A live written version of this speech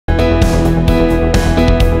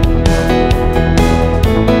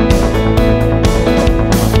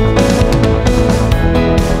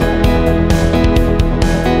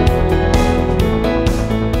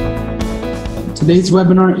Today's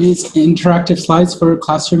webinar is interactive slides for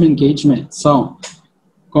classroom engagement. So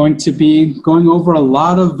going to be going over a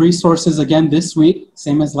lot of resources again this week,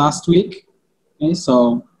 same as last week. Okay,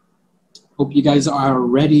 so hope you guys are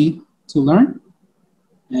ready to learn.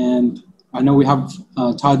 And I know we have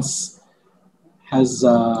Todd has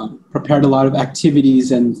prepared a lot of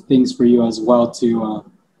activities and things for you as well to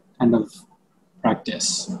kind of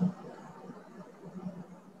practice.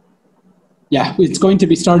 Yeah, it's going to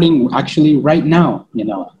be starting actually right now, you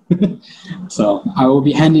know. So I will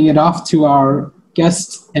be handing it off to our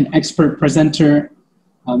guest and expert presenter,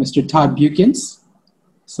 Mr. Todd Beuckens.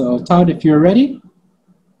 So Todd, if you're ready,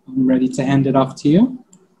 I'm ready to hand it off to you.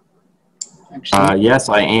 Yes,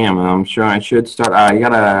 I am. I'm sure I should start. I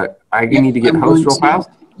need to get host real fast.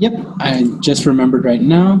 Yep, I just remembered right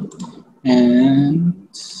now. And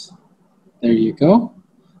there you go.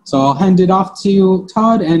 So I'll hand it off to you,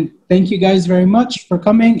 Todd, and thank you guys very much for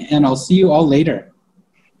coming, and I'll see you all later.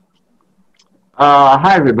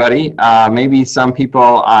 Hi, everybody. Maybe some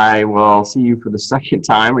people I will see you for the second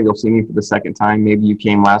time, or you'll see me for the second time. Maybe you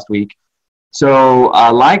came last week. So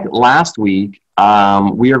like last week,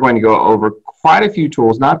 we are going to go over quite a few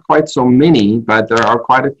tools, not quite so many, but there are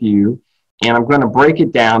quite a few, and I'm going to break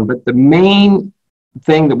it down. But the main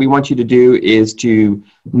thing that we want you to do is to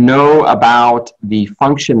know about the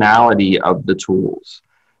functionality of the tools.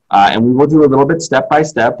 And we will do a little bit step by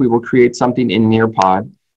step. We will create something in Nearpod,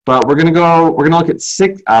 but we're going to look at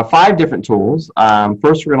five different tools.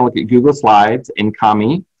 First, we're going to look at Google Slides and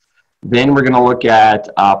Kami. Then we're going to look at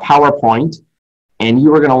PowerPoint, and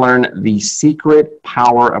you are going to learn the secret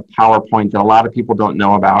power of PowerPoint that a lot of people don't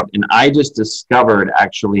know about. And I just discovered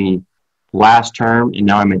actually last term, and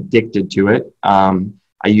now I'm addicted to it.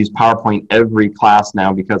 I use PowerPoint every class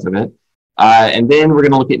now because of it. And then we're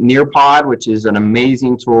going to look at Nearpod, which is an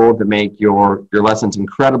amazing tool to make your lessons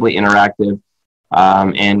incredibly interactive.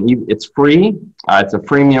 And it's free. It's a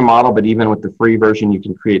freemium model, but even with the free version, you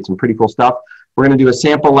can create some pretty cool stuff. We're going to do a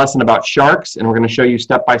sample lesson about sharks, and we're going to show you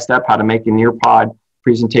step by step how to make a Nearpod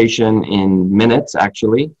presentation in minutes,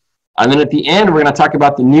 actually. And then at the end, we're going to talk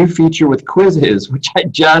about the new feature with quizzes, which I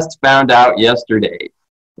just found out yesterday.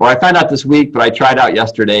 Well, I found out this week, but I tried out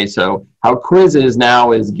yesterday. So how quizzes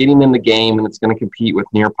now is getting in the game, and it's going to compete with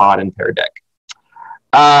Nearpod and Pear Deck.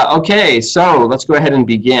 Okay, so let's go ahead and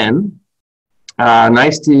begin.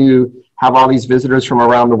 Nice to have all these visitors from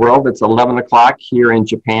around the world. It's 11 o'clock here in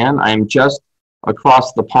Japan. I am just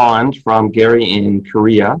across the pond from Gary in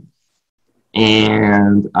Korea.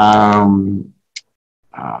 And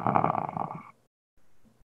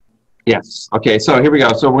yes, okay, so here we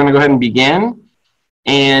go. So we're going to go ahead and begin.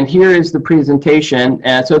 And here is the presentation.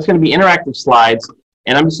 So it's going to be interactive slides,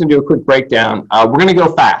 and I'm just going to do a quick breakdown. We're going to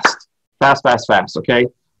go fast, okay?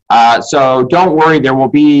 So don't worry, there will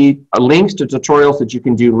be links to tutorials that you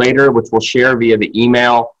can do later, which we'll share via the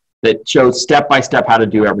email that shows step-by-step how to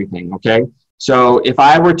do everything, okay? So if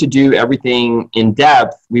I were to do everything in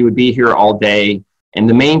depth, we would be here all day. And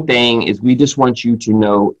the main thing is we just want you to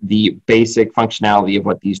know the basic functionality of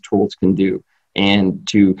what these tools can do and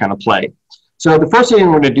to kind of play. So the first thing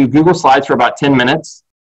we're going to do Google Slides for about 10 minutes.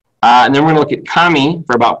 And then we're going to look at Kami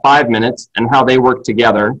for about 5 minutes and how they work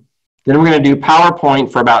together. Then we're going to do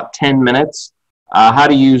PowerPoint for about 10 minutes, how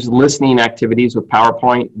to use listening activities with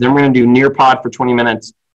PowerPoint. Then we're going to do Nearpod for 20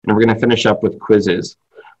 minutes, and we're going to finish up with quizzes.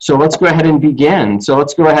 So let's go ahead and begin. So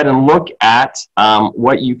let's go ahead and look at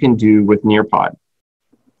what you can do with Nearpod.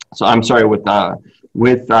 So I'm sorry, with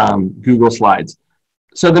Google Slides.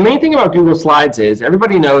 So the main thing about Google Slides is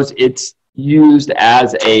everybody knows it's used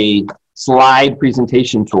as a slide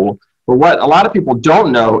presentation tool. But what a lot of people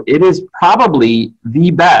don't know, it is probably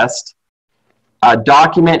the best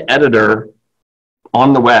document editor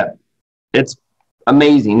on the web. It's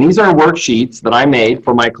amazing. These are worksheets that I made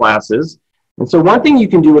for my classes. And so one thing you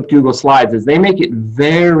can do with Google Slides is they make it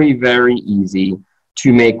very, very easy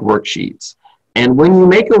to make worksheets. And when you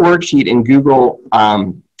make a worksheet in Google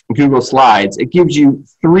Slides, it gives you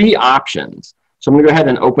 3 options. So I'm going to go ahead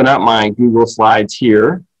and open up my Google Slides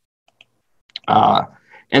here.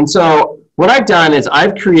 And so what I've done is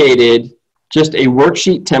I've created just a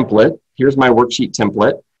worksheet template. Here's my worksheet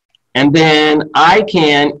template. And then I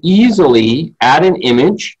can easily add an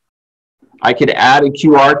image. I could add a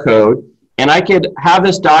QR code. And I could have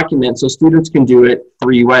this document so students can do it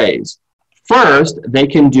 3 ways. First, they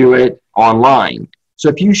can do it online. So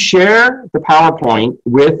if you share the PowerPoint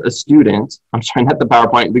with a student, I'm sorry, not the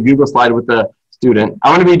PowerPoint, the Google slide with the student.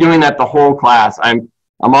 I'm going to be doing that the whole class. I'm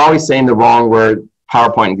always saying the wrong word,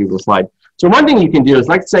 PowerPoint and Google slide. So one thing you can do is,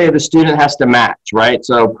 let's say the student has to match, right?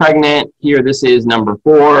 So pregnant, here this is number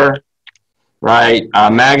 4. right?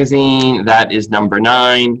 Magazine, that is number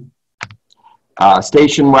 9.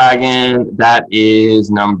 Station wagon, that is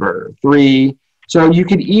number 3. So you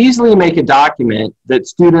could easily make a document that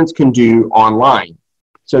students can do online.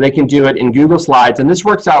 So they can do it in Google Slides, and this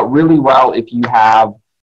works out really well if you have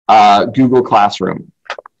Google Classroom.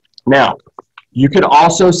 Now, you could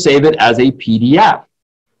also save it as a PDF.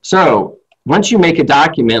 So once you make a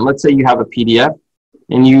document, let's say you have a PDF,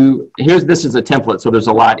 and this is a template, so there's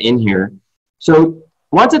a lot in here. So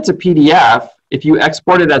once it's a PDF, if you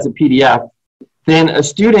export it as a PDF, then a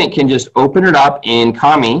student can just open it up in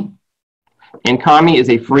Kami, and Kami is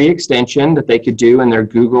a free extension that they could do in their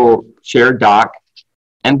Google shared doc.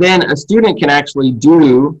 And then a student can actually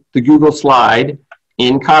do the Google slide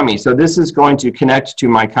in Kami. So this is going to connect to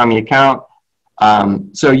my Kami account.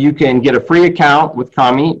 So you can get a free account with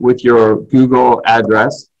Kami with your Google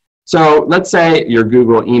address. So let's say your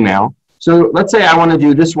Google email. So let's say I want to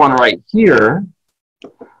do this one right here.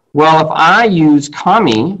 Well, if I use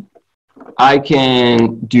Kami, I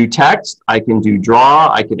can do text, I can do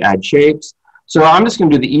draw, I could add shapes. So I'm just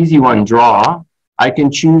going to do the easy one, draw. I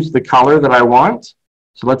can choose the color that I want.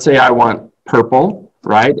 So let's say I want purple,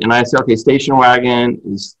 right? And I say, okay, station wagon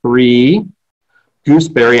is 3.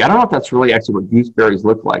 Gooseberry, I don't know if that's really actually what gooseberries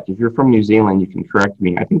look like. If you're from New Zealand, you can correct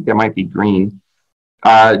me. I think that might be green.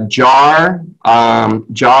 Jar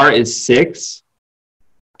is 6,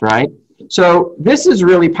 right? So this is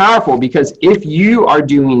really powerful because if you are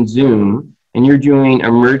doing Zoom and you're doing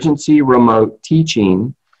emergency remote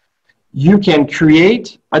teaching, you can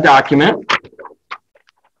create a document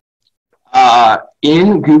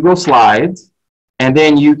in Google Slides, and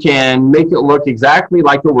then you can make it look exactly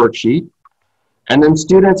like a worksheet. And then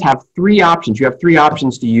students have 3 options. You have 3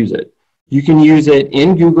 options to use it. You can use it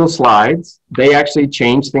in Google Slides. They actually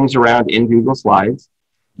change things around in Google Slides.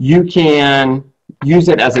 You can use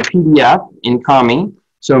it as a PDF in Kami.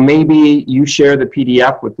 So maybe you share the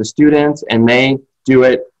PDF with the students and they do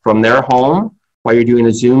it from their home while you're doing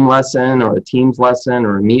a Zoom lesson or a Teams lesson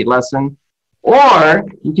or a Meet lesson. Or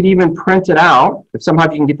you could even print it out if somehow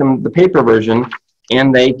you can get them the paper version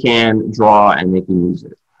and they can draw and they can use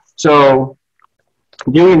it. So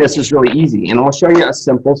doing this is really easy, and I'll show you a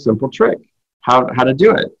simple trick how to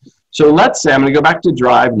do it. So let's say I'm going to go back to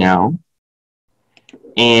Drive now,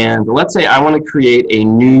 and let's say I want to create a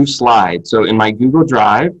new slide. So in my Google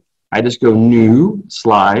Drive, I just go New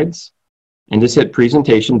Slides and just hit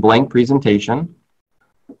Presentation, blank presentation.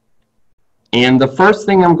 And the first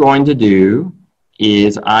thing I'm going to do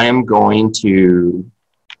is I am going to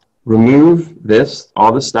remove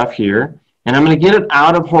all this stuff here, and I'm going to get it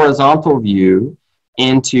out of horizontal view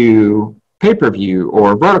into paper view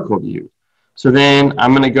or vertical view. So then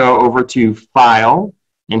I'm going to go over to File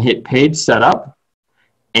and hit Page Setup,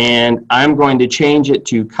 and I'm going to change it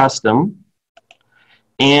to Custom.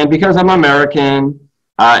 And because I'm American,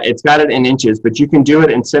 it's got it in inches, but you can do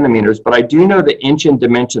it in centimeters. But I do know the inch and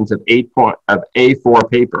dimensions of A4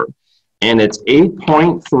 paper, and it's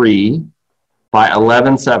 8.3 by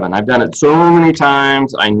 11.7. I've done it so many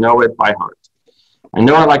times, I know it by heart. I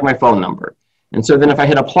know it like my phone number. And so then if I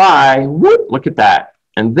hit Apply, whoop, look at that.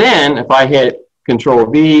 And then if I hit Control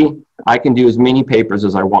V, I can do as many papers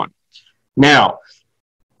as I want. Now,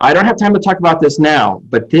 I don't have time to talk about this now,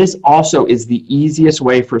 but this also is the easiest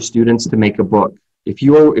way for students to make a book. If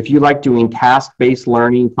you like doing task-based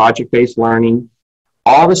learning, project-based learning,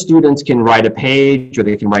 all the students can write a page or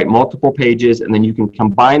they can write multiple pages, and then you can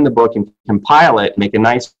combine the book and compile it, make a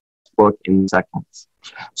nice book in seconds.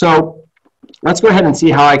 So let's go ahead and see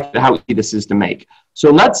how easy this is to make. So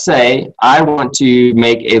let's say I want to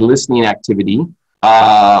make a listening activity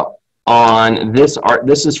on this art.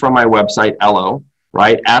 This is from my website, Ello,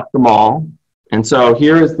 right, at the mall. And so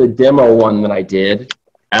here is the demo one that I did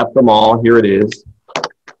at the mall. Here it is.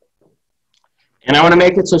 And I want to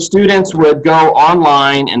make it so students would go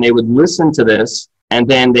online and they would listen to this, and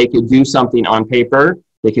then they could do something on paper.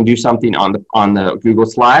 They can do something on the Google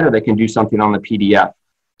slide, or they can do something on the PDF.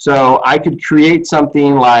 So I could create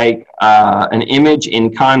something like an image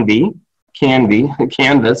in Canvas.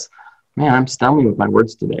 Man, I'm stumbling with my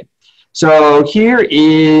words today. So here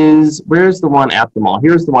is, where's the one at the mall?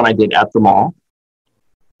 Here's the one I did at the mall.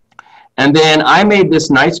 And then I made this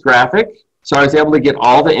nice graphic. So I was able to get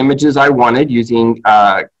all the images I wanted using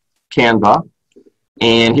Canva.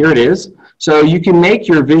 And here it is. So you can make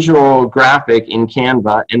your visual graphic in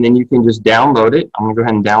Canva, and then you can just download it. I'm going to go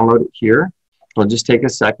ahead and download it here. It'll just take a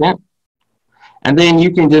second. And then you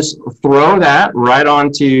can just throw that right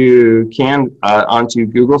onto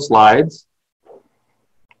Google Slides.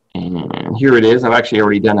 And here it is. I've actually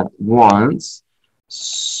already done it once.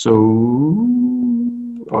 So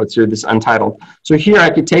Oh, it's here, this untitled. So here I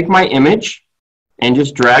could take my image and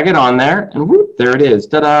just drag it on there, and whoop, there it is.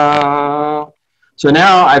 Ta-da! So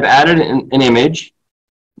now I've added an image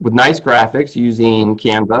with nice graphics using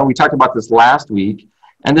Canva. We talked about this last week.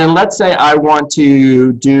 And then let's say I want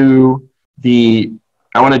to do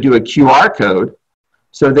a QR code.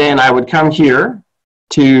 So then I would come here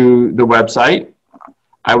to the website.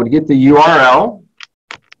 I would get the URL.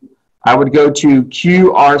 I would go to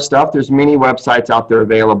QR stuff. There's many websites out there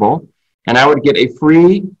available. And I would get a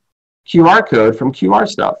free QR code from QR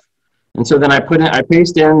stuff. And so then I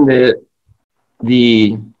paste in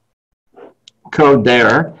the code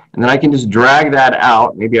there, and then I can just drag that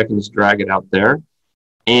out. Maybe I can just drag it out there.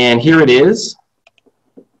 And here it is.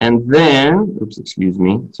 And then, oops, excuse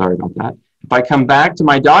me, sorry about that. If I come back to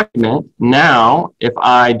my document, now if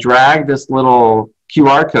I drag this little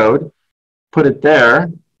QR code, put it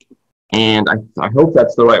there, and I hope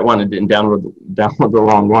that's the right one and didn't download the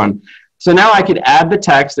wrong one. So now I could add the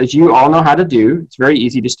text, as you all know how to do. It's very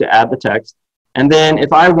easy just to add the text. And then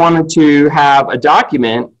if I wanted to have a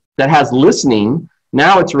document that has listening,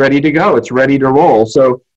 now it's ready to go. It's ready to roll.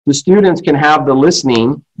 So the students can have the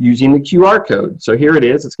listening using the QR code. So here it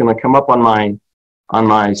is. It's going to come up on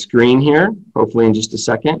my screen here, hopefully in just a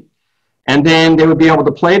second. And then they would be able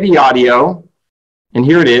to play the audio. And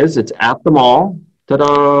here it is. It's at the mall.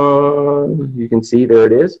 Ta-da! You can see there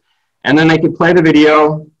it is. And then they could play the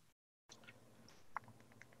video.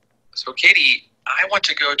 So Katie, I want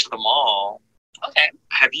to go to the mall. Okay.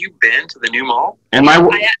 Have you been to the new mall? And I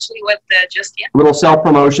actually went there just yet. Little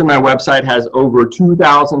self-promotion, my website has over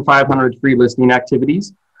 2,500 free listening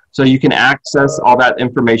activities. So you can access all that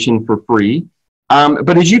information for free.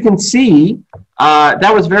 But as you can see,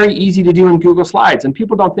 that was very easy to do in Google Slides. And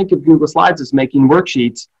people don't think of Google Slides as making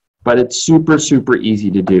worksheets, but it's super, super easy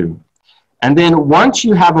to do. And then once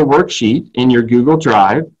you have a worksheet in your Google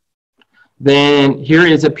Drive, then here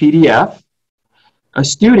is a PDF. A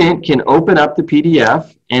student can open up the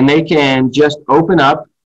PDF and they can just open up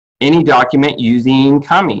any document using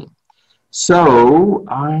Kami. So,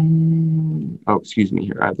 oh, excuse me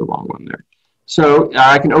here, I have the wrong one there. So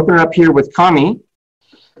I can open it up here with Kami,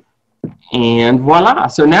 and voila.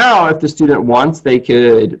 So now if the student wants, they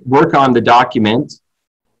could work on the document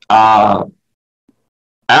at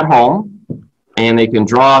home, and they can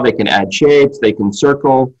draw, they can add shapes, they can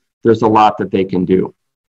circle. There's a lot that they can do.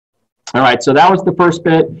 All right, so that was the first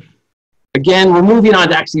bit. Again, we're moving on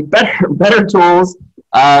to actually better tools,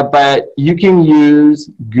 but you can use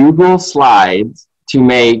Google Slides to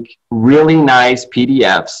make really nice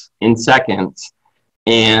PDFs in seconds,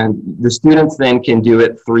 and the students then can do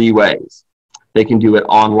it 3 ways. They can do it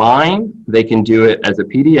online, they can do it as a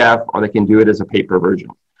PDF, or they can do it as a paper version.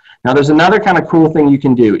 Now, there's another kind of cool thing you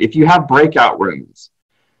can do. If you have breakout rooms,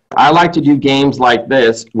 I like to do games like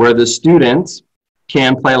this where the students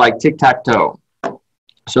can play like tic-tac-toe.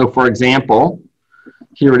 So for example,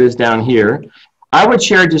 here it is down here. I would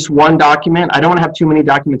share just one document. I don't want to have too many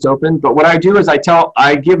documents open, but what I do is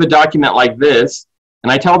I give a document like this,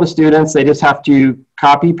 and I tell the students they just have to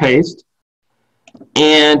copy paste,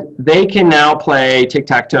 and they can now play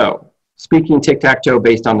tic-tac-toe, speaking tic-tac-toe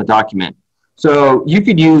based on the document. So you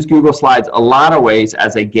could use Google Slides a lot of ways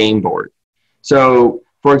as a game board. So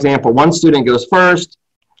for example, one student goes first.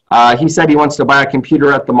 He said he wants to buy a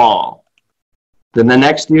computer at the mall. Then the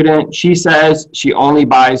next student, she says she only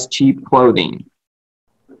buys cheap clothing.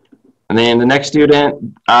 And then the next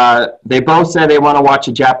student, they both say they want to watch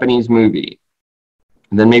a Japanese movie.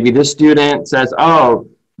 And then maybe this student says, oh,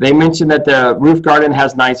 they mentioned that the roof garden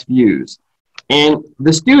has nice views. And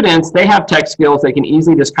the students, they have tech skills. They can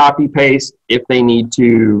easily just copy paste if they need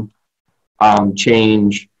to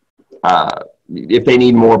change, if they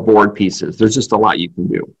need more board pieces. There's just a lot you can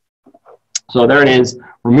do. So there it is.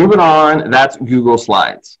 We're moving on. That's Google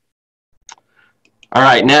Slides. All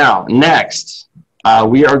right, now, next,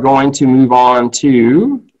 we are going to move on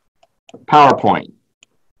to PowerPoint.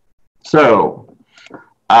 So,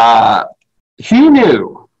 who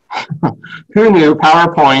knew? Who knew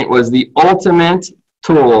PowerPoint was the ultimate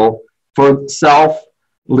tool for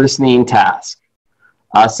self-listening tasks,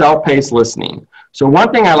 self-paced listening? So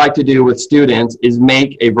one thing I like to do with students is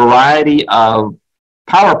make a variety of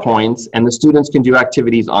PowerPoints, and the students can do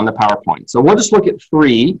activities on the PowerPoint. So we'll just look at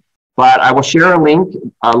 3, but I will share a link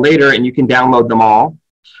later and you can download them all.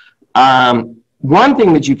 One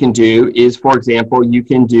thing that you can do is, for example, you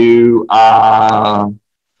can do,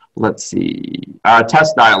 let's see,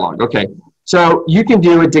 test dialogue. Okay, so you can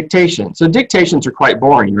do a dictation. So dictations are quite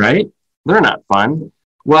boring, right? They're not fun.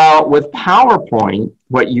 Well, with PowerPoint,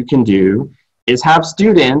 what you can do is have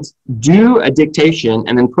students do a dictation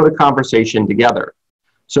and then put a conversation together.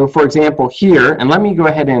 So for example here, and let me go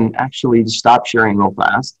ahead and actually stop sharing real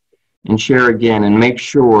fast and share again and make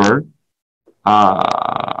sure, let's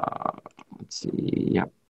see, yep.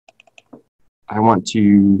 I want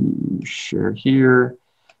to share here,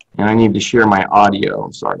 and I need to share my audio,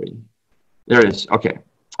 sorry. There it is, okay.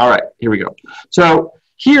 All right, here we go. So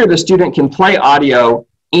here the student can play audio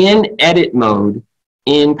in edit mode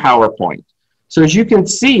in PowerPoint. So as you can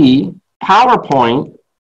see, PowerPoint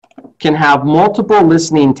can have multiple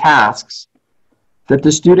listening tasks that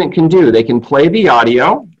the student can do. They can play the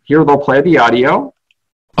audio. Here they'll play the audio.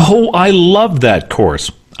 Oh, I love that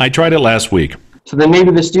course. I tried it last week. So then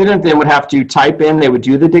maybe the student then would have to type in, they would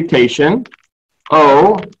do the dictation.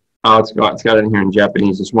 It's got it in here in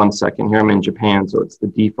Japanese. Just 1 second. Here I'm in Japan, so it's the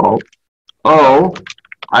default. Oh,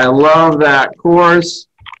 I love that course.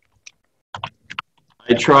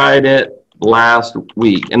 I tried it last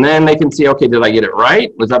week. And then they can see, okay, did I get it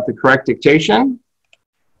right? Was that the correct dictation?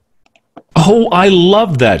 Oh, I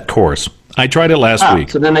love that course. I tried it last week.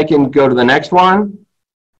 So then they can go to the next one.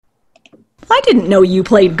 I didn't know you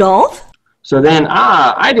played golf. So then,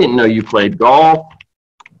 I didn't know you played golf.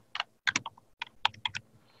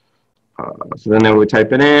 So then they would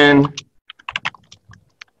type it in. And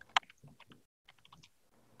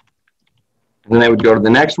then they would go to the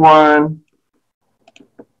next one.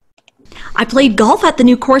 I played golf at the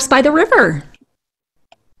new course by the river.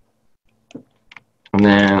 And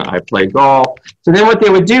then I played golf. So then what they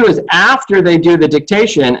would do is after they do the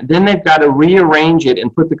dictation, then they've got to rearrange it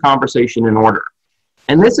and put the conversation in order.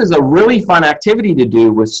 And this is a really fun activity to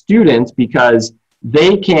do with students because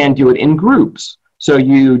they can do it in groups. So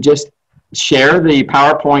you just share the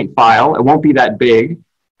PowerPoint file. It won't be that big.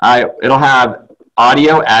 It'll have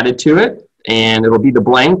audio added to it, and it'll be the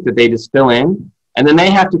blank that they just fill in. And then they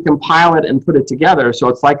have to compile it and put it together, so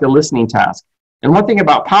it's like a listening task. And one thing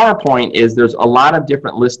about PowerPoint is there's a lot of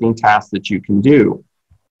different listening tasks that you can do.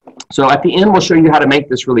 So at the end, we'll show you how to make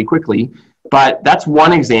this really quickly, but that's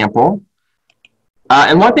one example.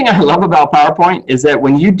 And one thing I love about PowerPoint is that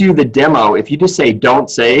when you do the demo, if you just say don't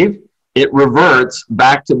save, it reverts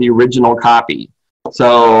back to the original copy.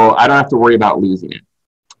 So I don't have to worry about losing it.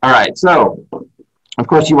 All right, so of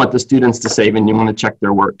course you want the students to save and you want to check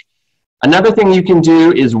their work. Another thing you can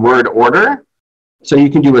do is word order. So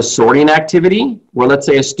you can do a sorting activity where let's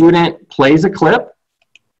say a student plays a clip.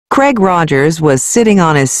 Craig Rogers was sitting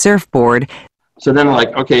on his surfboard. So then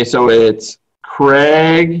like, okay, so it's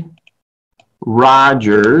Craig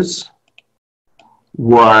Rogers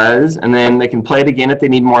was, and then they can play it again if they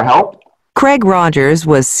need more help. Craig Rogers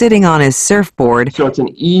was sitting on his surfboard. So it's an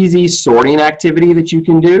easy sorting activity that you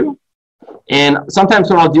can do. And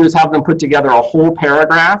sometimes what I'll do is have them put together a whole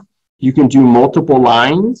paragraph. You can do multiple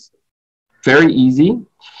lines. Very easy.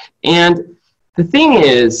 And the thing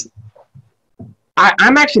is,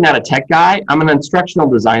 I'm actually not a tech guy. I'm an instructional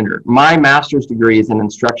designer. My master's degree is in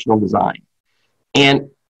instructional design. And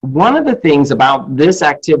one of the things about this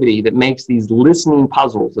activity that makes these listening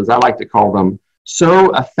puzzles, as I like to call them, so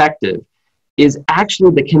effective is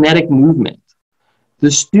actually the kinetic movement. The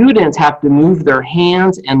students have to move their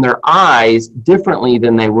hands and their eyes differently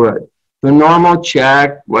than they would. The normal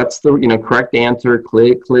check, what's the correct answer,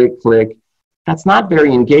 click, click, click. That's not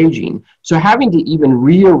very engaging. So having to even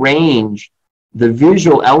rearrange the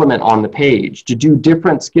visual element on the page to do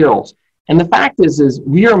different skills. And the fact is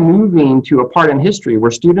we are moving to a part in history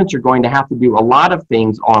where students are going to have to do a lot of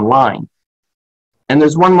things online. And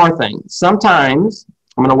there's one more thing. Sometimes,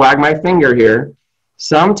 I'm going to wag my finger here,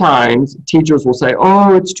 sometimes teachers will say,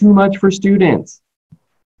 oh, it's too much for students.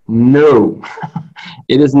 No,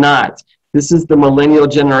 it is not. This is the millennial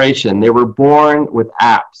generation. They were born with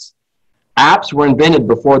apps. Apps were invented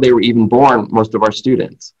before they were even born, most of our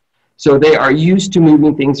students. So they are used to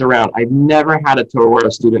moving things around. I've never had it to where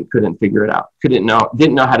a student couldn't figure it out, didn't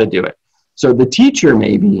know how to do it. So the teacher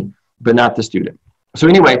maybe, but not the student. So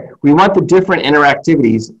anyway, we want the different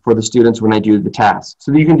interactivities for the students when they do the task.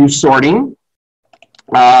 So you can do sorting.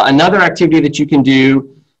 Another activity that you can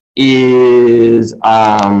do is,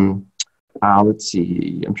 let's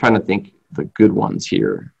see, I'm trying to think the good ones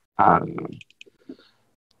here.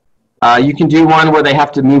 You can do one where they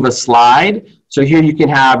have to move a slide. So here you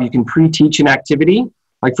can pre-teach an activity.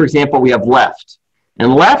 Like for example, we have left.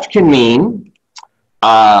 And left can mean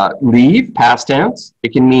leave, past tense.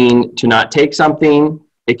 It can mean to not take something.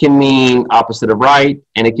 It can mean opposite of right.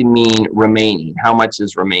 And it can mean remaining. How much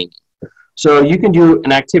is remaining? So you can do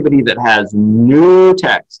an activity that has no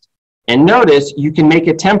text. And notice you can make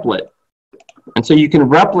a template. And so you can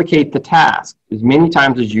replicate the task as many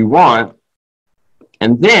times as you want.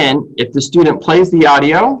 And then if the student plays the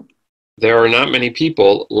audio, There are not many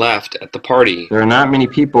people left at the party. There are not many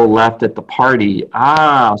people left at the party.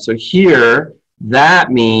 So here,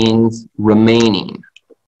 that means remaining.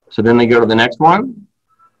 So then they go to the next one.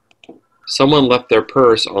 Someone left their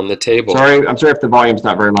purse on the table. Sorry, I'm sorry if the volume's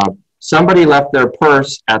not very loud. Somebody left their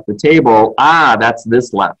purse at the table. That's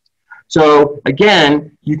this left. So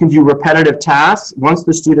again, you can do repetitive tasks. Once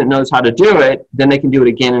the student knows how to do it, then they can do it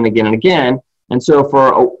again and again and again. And so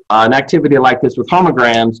for an activity like this with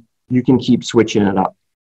homograms, you can keep switching it up.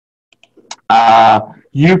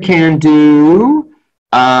 You can do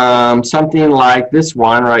something like this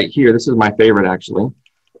one right here. This is my favorite, actually.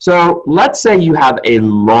 So let's say you have a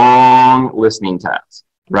long listening task,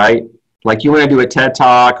 right? Like you want to do a TED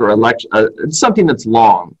Talk or a lecture, something that's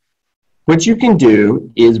long. What you can do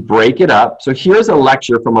is break it up. So here's a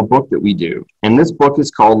lecture from a book that we do. And this book is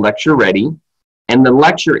called Lecture Ready. And the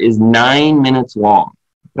lecture is 9 minutes long.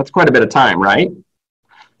 That's quite a bit of time, right?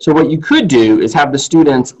 So what you could do is have the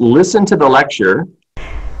students listen to the lecture.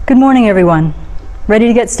 Good morning, everyone. Ready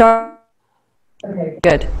to get started? Okay,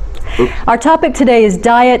 good. Oops. Our topic today is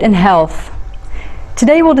diet and health.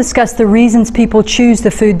 Today we'll discuss the reasons people choose the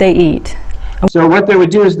food they eat. So what they would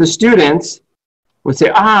do is the students would say,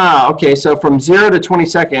 okay, so from 0 to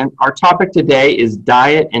 22nd, our topic today is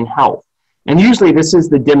diet and health. And usually this is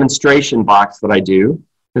the demonstration box that I do.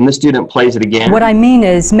 Then the student plays it again. What I mean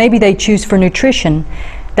is maybe they choose for nutrition,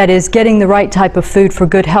 that is getting the right type of food for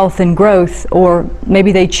good health and growth, or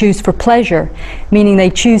maybe they choose for pleasure, meaning they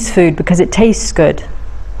choose food because it tastes good.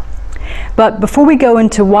 But before we go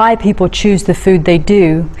into why people choose the food they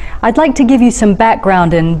do, I'd like to give you some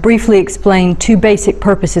background and briefly explain two basic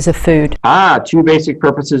purposes of food. Two basic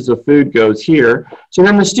purposes of food goes here. So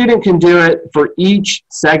then the student can do it for each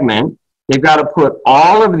segment. They've got to put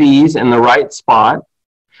all of these in the right spot,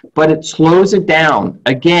 but it slows it down.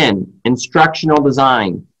 Again, instructional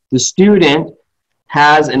design. The student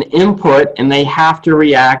has an input and they have to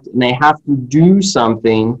react and they have to do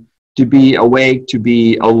something to be awake, to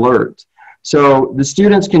be alert. So the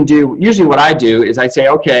students can do, usually what I do is I say,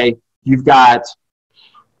 okay, you've got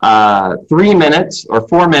 3 minutes or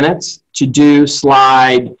 4 minutes to do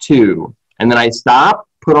slide 2. And then I stop,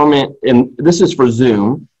 put them in, and this is for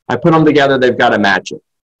Zoom. I put them together, they've got to match it.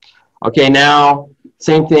 Okay, now,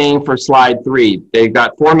 same thing for slide 3. They've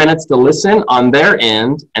got 4 minutes to listen on their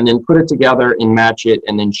end and then put it together and match it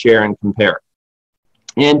and then share and compare.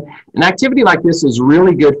 And an activity like this is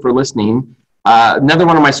really good for listening. Another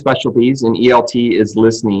one of my specialties in ELT is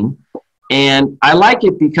listening. And I like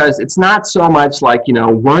it because it's not so much like,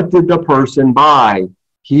 what did the person buy?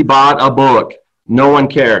 He bought a book. No one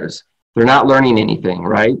cares. They're not learning anything,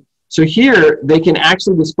 right? So here, they can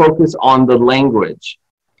actually just focus on the language.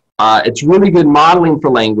 It's really good modeling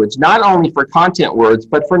for language, not only for content words,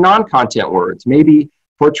 but for non-content words, maybe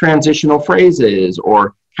for transitional phrases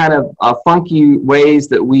or kind of funky ways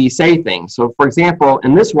that we say things. So for example,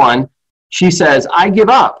 in this one, she says, I give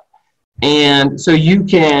up. And so you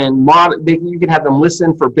can have them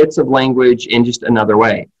listen for bits of language in just another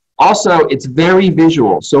way. Also, it's very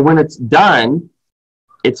visual. So when it's done,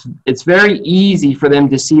 it's very easy for them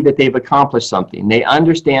to see that they've accomplished something. They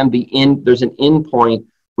understand there's an end point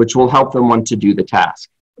which will help them want to do the task.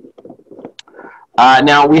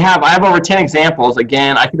 Now I have over 10 examples.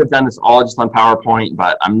 Again, I could have done this all just on PowerPoint,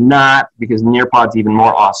 but I'm not because Nearpod's even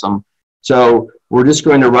more awesome. So we're just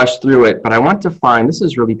going to rush through it. But I want to find, this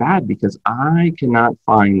is really bad because I cannot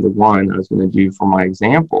find the one I was going to do for my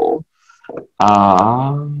example.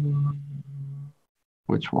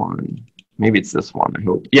 Which one? Maybe it's this one, I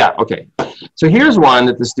hope. Yeah, okay. So here's one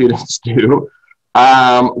that the students do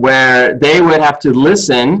where they would have to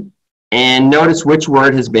listen and notice which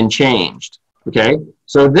word has been changed. Okay,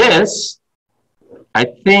 so this, I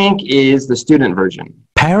think, is the student version.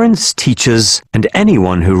 Parents, teachers, and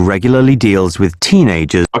anyone who regularly deals with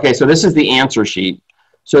teenagers. Okay, so this is the answer sheet.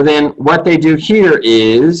 So then what they do here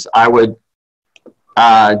is I would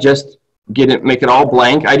just make it all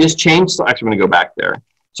blank. I just changed, so actually I'm going to go back there.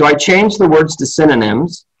 So I changed the words to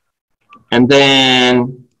synonyms, and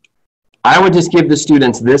then I would just give the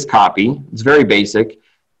students this copy. It's very basic.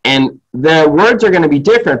 And the words are going to be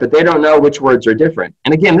different, but they don't know which words are different.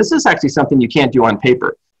 And again, this is actually something you can't do on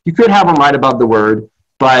paper. You could have them right above the word,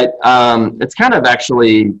 but it's kind of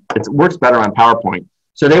actually, it works better on PowerPoint.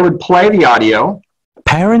 So they would play the audio.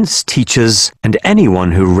 Parents, teachers, and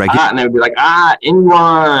anyone who regularly... and they would be like,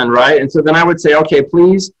 anyone, right? And so then I would say, okay,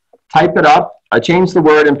 please type it up, change the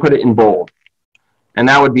word and put it in bold. And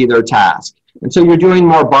that would be their task. And so you're doing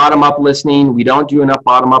more bottom-up listening. We don't do enough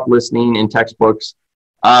bottom-up listening in textbooks.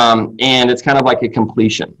 And it's kind of like a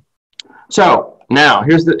completion. So Now,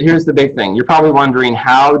 here's the big thing. You're probably wondering,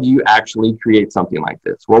 how do you actually create something like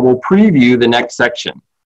this? Well, we'll preview the next section.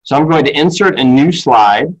 So I'm going to insert a new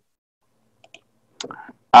slide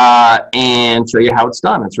and show you how it's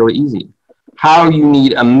done. It's really easy. How you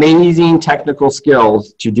need amazing technical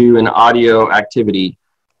skills to do an audio activity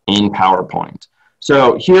in PowerPoint.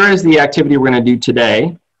 So here is the activity we're going to do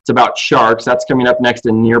today. It's about sharks. That's coming up next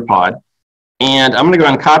in Nearpod. And I'm going to go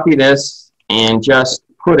and copy this and just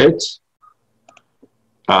put it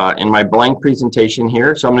in my blank presentation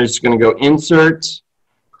here. So I'm just going to go insert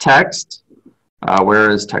text. Where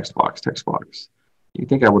is text box? Text box. You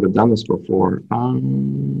think I would have done this before?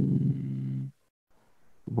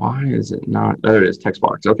 Why is it not? There it is, text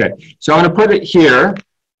box. Okay, so I'm going to put it here.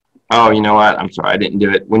 Oh, you know what? I'm sorry, I didn't do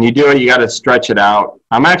it. When you do it, you got to stretch it out.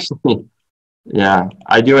 I'm actually, yeah,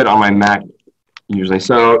 I do it on my Mac usually.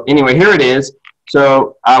 So anyway, here it is.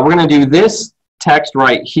 So we're going to do this text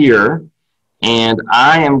right here. And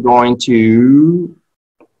I am going to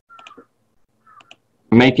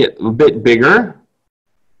make it a bit bigger.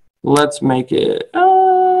 Let's make it,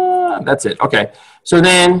 that's it. Okay. So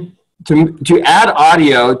then to add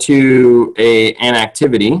audio to an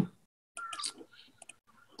activity,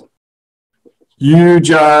 you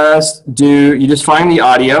just find the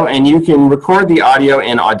audio, and you can record the audio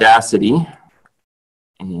in Audacity.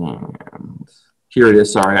 And here it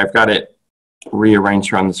is. Sorry, I've got it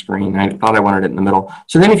rearranged here on the screen. I thought I wanted it in the middle.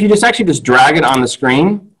 So then if you just drag it on the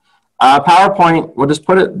screen, PowerPoint will just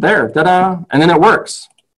put it there, ta-da, and then it works.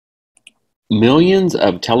 Millions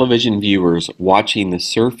of television viewers watching the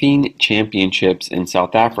surfing championships in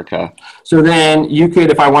South Africa. So then you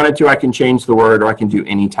could, if I wanted to, I can change the word, or I can do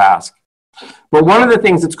any task. But one of the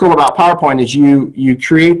things that's cool about PowerPoint is you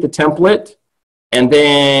create the template, and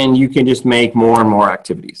then you can just make more and more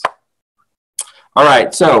activities. All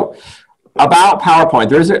right, so about PowerPoint,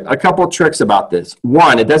 there's a couple of tricks about this.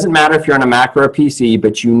 One, it doesn't matter if you're on a Mac or a PC,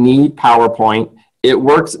 but you need PowerPoint. It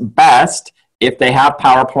works best if they have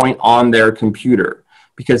PowerPoint on their computer,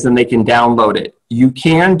 because then they can download it. You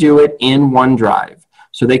can do it in OneDrive.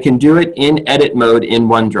 So they can do it in edit mode in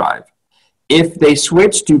OneDrive. If they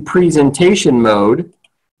switch to presentation mode,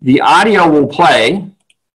 the audio will play,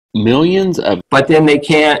 but then they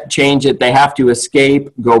can't change it. They have to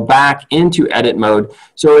escape, go back into edit mode.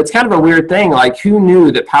 So it's kind of a weird thing. Like, who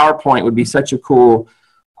knew that PowerPoint would be such a cool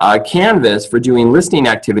canvas for doing listening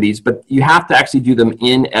activities, but you have to actually do them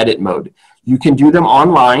in edit mode. You can do them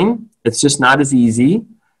online. It's just not as easy.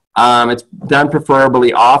 It's done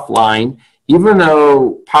preferably offline. Even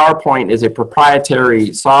though PowerPoint is a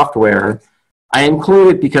proprietary software, I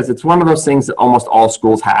include it because it's one of those things that almost all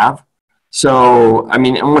schools have. So, I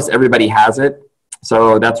mean, almost everybody has it.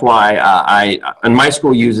 So that's why and my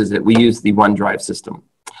school uses it. We use the OneDrive system.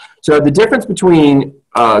 So the difference between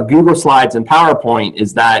Google Slides and PowerPoint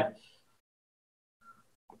is that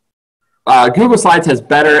Google Slides has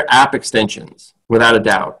better app extensions, without a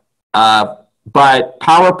doubt. But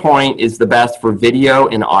PowerPoint is the best for video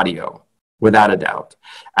and audio, without a doubt.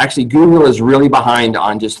 Actually, Google is really behind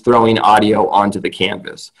on just throwing audio onto the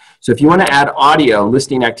canvas. So if you want to add audio,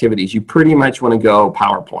 listening activities, you pretty much want to go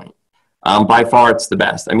PowerPoint. By far, it's the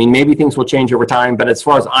best. I mean, maybe things will change over time, but as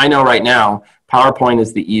far as I know right now, PowerPoint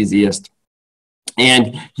is the easiest.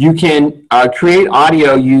 And you can create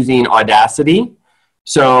audio using Audacity.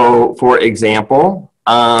 So, for example,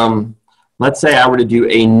 let's say I were to do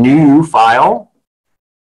a new file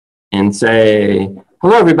and say,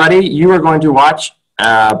 hello, everybody, you are going to watch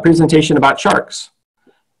a presentation about sharks.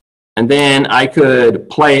 And then I could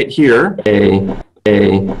play it here.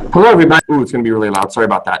 Hello, everybody. Ooh, it's going to be really loud. Sorry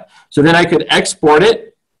about that. So then I could export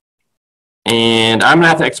it. And I'm going to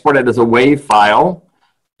have to export it as a WAV file.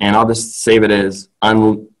 And I'll just save it as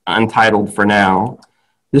untitled for now.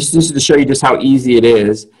 This is to show you just how easy it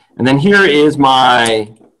is. And then here is my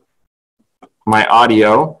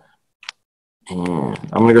audio. And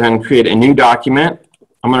I'm going to go ahead and create a new document.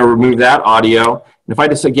 I'm going to remove that audio. And if I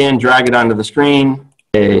just, again, drag it onto the screen.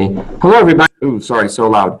 Hello, everybody. Ooh, sorry, so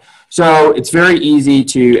loud. So it's very easy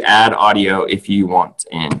to add audio if you want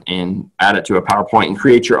and add it to a PowerPoint and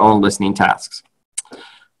create your own listening tasks.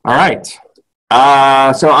 All right.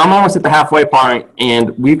 So I'm almost at the halfway point,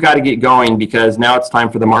 and we've got to get going because now it's time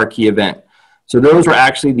for the marquee event. So those are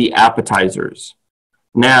actually the appetizers.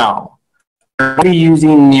 Now, we're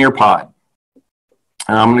using Nearpod.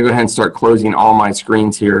 I'm going to go ahead and start closing all my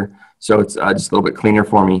screens here so it's just a little bit cleaner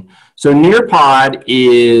for me. So Nearpod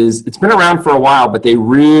it's been around for a while, but they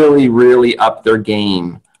really, really upped their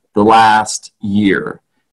game the last year.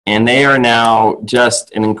 And they are now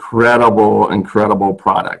just an incredible, incredible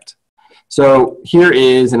product. So here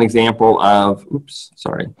is an example of,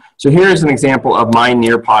 So here's an example of my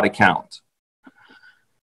Nearpod account.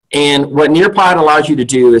 And what Nearpod allows you to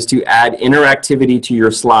do is to add interactivity to your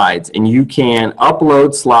slides. And you can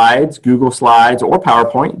upload slides, Google Slides, or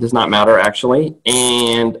PowerPoint, does not matter actually.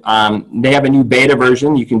 And they have a new beta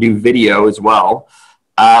version. You can do video as well.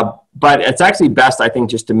 But it's actually best, I think,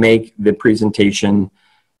 just to make the presentation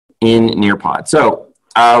in Nearpod. So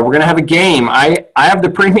we're going to have a game. I have the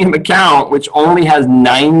premium account, which only has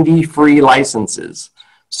 90 free licenses.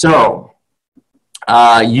 So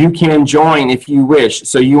you can join if you wish.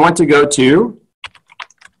 So you want to go to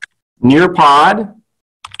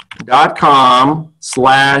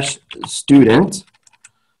nearpod.com/student.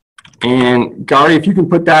 And Gary, if you can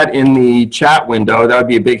put that in the chat window, that would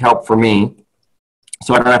be a big help for me,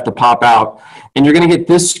 so I don't have to pop out. And you're going to get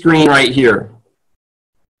this screen right here.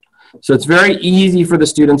 So it's very easy for the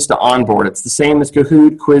students to onboard. It's the same as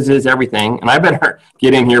Kahoot, quizzes, everything. And I better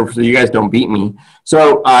get in here so you guys don't beat me.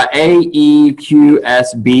 So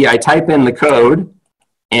AEQSB, I type in the code,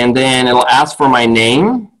 and then it'll ask for my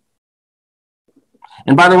name.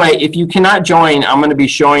 And by the way, if you cannot join, I'm going to be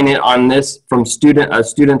showing it on this from a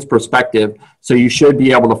student's perspective, so you should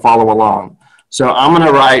be able to follow along. So I'm going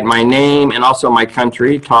to write my name and also my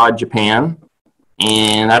country, Todd, Japan.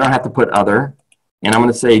 And I don't have to put other. And I'm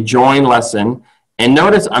going to say join lesson. And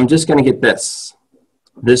notice I'm just going to get this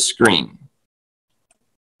screen.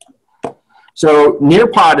 So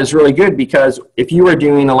Nearpod is really good because if you are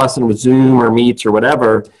doing a lesson with Zoom or Meets or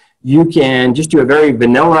whatever, you can just do a very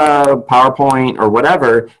vanilla PowerPoint or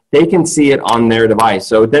whatever. They can see it on their device.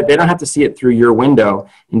 So that they don't have to see it through your window.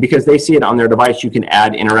 And because they see it on their device, you can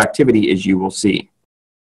add interactivity, as you will see.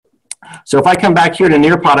 So if I come back here to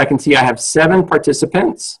Nearpod, I can see I have 7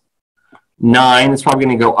 participants. 9, it's probably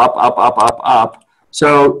going to go up, up, up, up, up.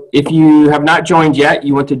 So if you have not joined yet,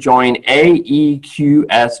 you want to join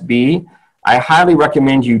AEQSB. I highly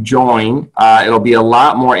recommend you join. It'll be a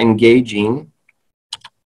lot more engaging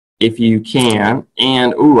if you can.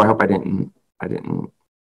 And ooh, I hope I didn't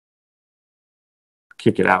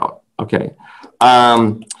kick it out. Okay.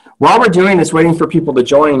 While we're doing this, waiting for people to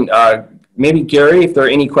join, maybe Gary, if there are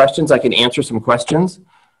any questions, I can answer some questions.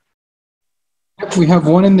 We have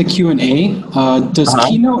one in the Q&A. Does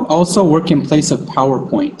Keynote also work in place of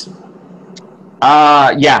PowerPoint?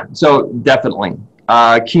 Yeah, so definitely.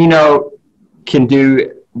 Keynote can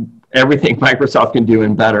do everything Microsoft can do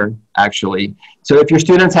and better, actually. So if your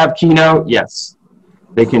students have Keynote, yes,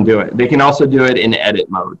 they can do it. They can also do it in edit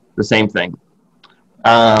mode, the same thing.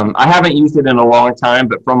 I haven't used it in a long time,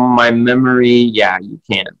 but from my memory, yeah, you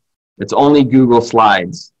can. It's only Google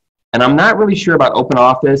Slides. And I'm not really sure about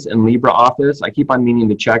OpenOffice and LibreOffice. I keep on meaning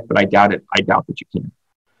to check, but I doubt it. I doubt that you can.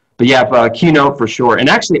 But yeah, Keynote for sure. And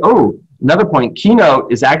actually, another point, Keynote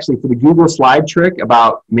is actually for the Google slide trick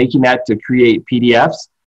about making that to create PDFs.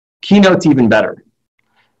 Keynote's even better.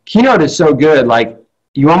 Keynote is so good, like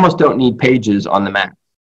you almost don't need pages on the Mac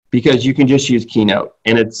because you can just use Keynote.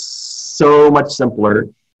 And it's so much simpler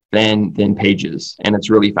than Pages, and it's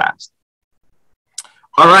really fast.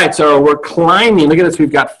 All right, so we're climbing. Look at this.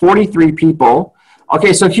 We've got 43 people.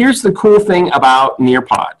 Okay, so here's the cool thing about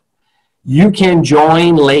Nearpod. You can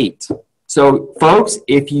join late. So, folks,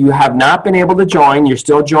 if you have not been able to join, you're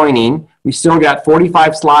still joining. We still got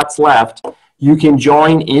 45 slots left. You can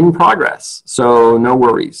join in progress. So, no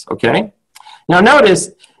worries, okay? Now, notice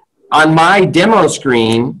on my demo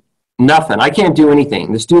screen, nothing. I can't do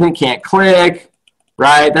anything. The student can't click.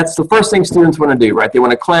 Right? That's the first thing students want to do, right? They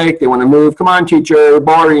want to click, they want to move. Come on, teacher,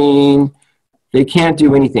 boring. They can't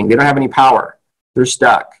do anything. They don't have any power. They're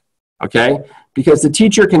stuck, okay? Because the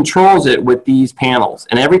teacher controls it with these panels.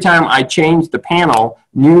 And every time I change the panel,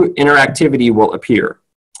 new interactivity will appear.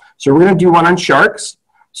 So we're going to do one on sharks.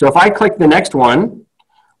 So if I click the next one,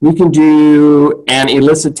 we can do an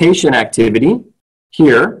elicitation activity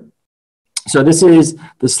here. So this is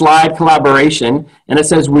the slide collaboration, and it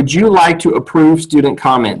says, would you like to approve student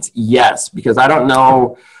comments? Yes, because I don't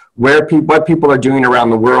know what people are doing around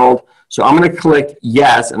the world. So I'm going to click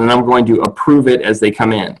yes, and then I'm going to approve it as they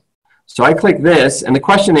come in. So I click this, and the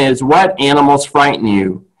question is, what animals frighten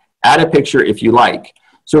you? Add a picture if you like.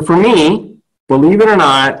 So for me, believe it or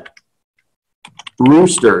not,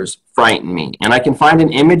 roosters frighten me. And I can find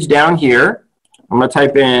an image down here. I'm going to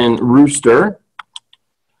type in rooster.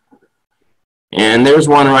 And there's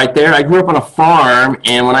one right there. I grew up on a farm,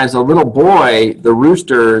 and when I was a little boy, the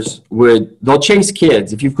roosters they'll chase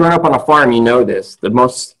kids. If you've grown up on a farm, you know this. The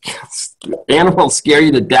most animals scare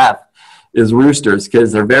you to death is roosters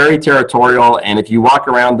because they're very territorial, and if you walk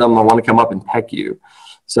around them, they'll want to come up and peck you.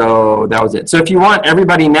 So that was it. So if you want,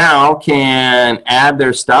 everybody now can add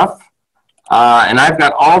their stuff. And I've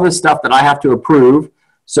got all this stuff that I have to approve.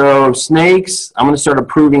 So snakes, I'm going to start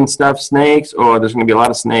approving stuff. Snakes, oh, there's going to be a lot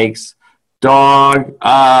of snakes. Dog,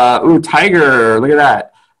 tiger, look at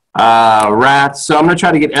that. Rats. So I'm going to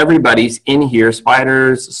try to get everybody's in here.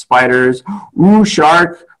 Spiders. Ooh,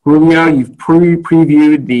 shark. Julio, you've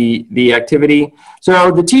previewed the activity.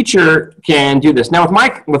 So the teacher can do this. Now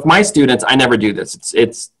with my students, I never do this.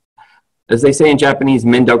 It's as they say in Japanese,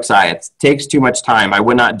 mendokusai. It takes too much time. I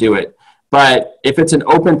would not do it. But if it's an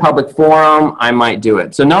open public forum, I might do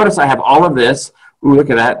it. So notice I have all of this. Ooh, look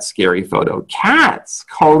at that scary photo. Cats.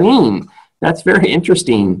 Colleen. That's very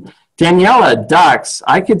interesting. Daniela, ducks.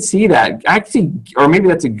 I could see that. I could see, or maybe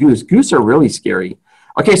that's a goose. Goose are really scary.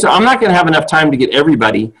 Okay, so I'm not going to have enough time to get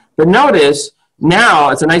everybody. But notice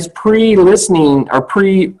now it's a nice pre-listening or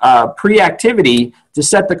pre-activity to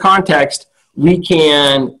set the context. We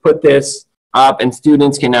can put this up and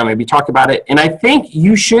students can now maybe talk about it. And I think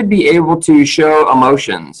you should be able to show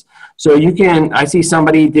emotions. So you can, I see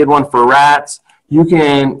somebody did one for rats. You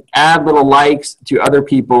can add little likes to other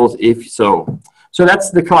people's if so. So that's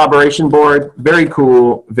the collaboration board. Very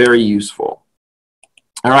cool, very useful.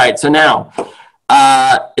 All right, so now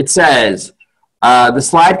it says, the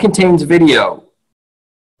slide contains video.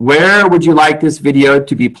 Where would you like this video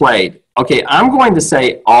to be played? Okay, I'm going to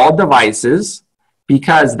say all devices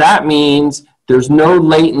because that means there's no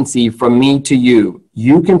latency from me to you.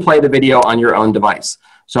 You can play the video on your own device.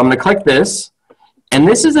 So I'm going to click this, and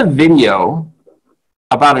this is a video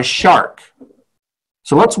about a shark.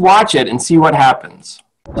 So let's watch it and see what happens.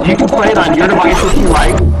 You can play it on your device if you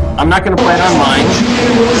like. I'm not going to play it on mine.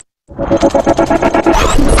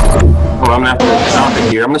 Oh, I'm going to have to stop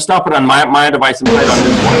it here. I'm going to stop it on my device and play it on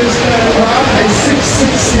this one.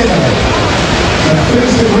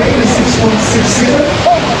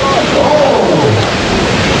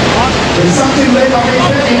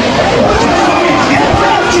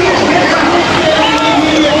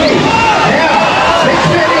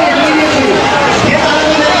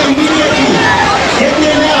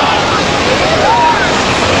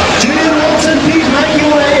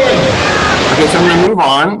 Okay, so I'm going to move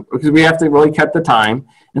on because we have to really cut the time.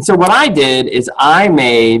 And so what I did is I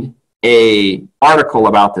made an article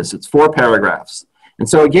about this. It's 4 paragraphs. And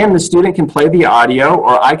so again, the student can play the audio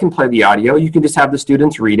or I can play the audio. You can just have the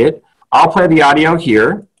students read it. I'll play the audio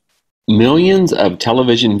here. Millions of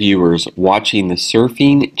television viewers watching the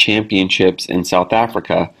surfing championships in South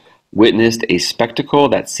Africa witnessed a spectacle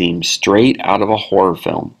that seemed straight out of a horror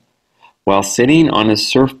film. While sitting on his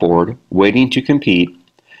surfboard waiting to compete,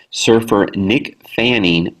 surfer Nick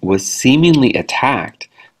Fanning was seemingly attacked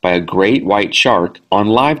by a great white shark on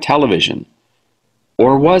live television.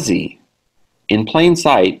 Or was he? In plain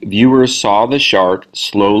sight, viewers saw the shark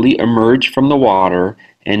slowly emerge from the water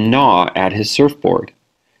and gnaw at his surfboard.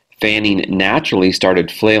 Fanning naturally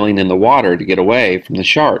started flailing in the water to get away from the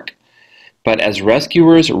shark. But as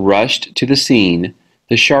rescuers rushed to the scene,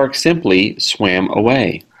 the shark simply swam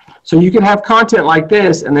away. So you can have content like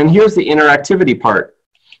this, and then here's the interactivity part.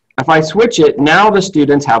 If I switch it, now the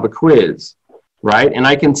students have a quiz, right? And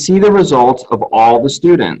I can see the results of all the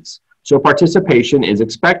students. So participation is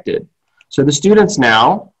expected. So the students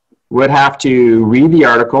now would have to read the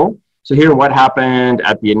article. So here, what happened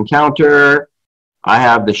at the encounter? I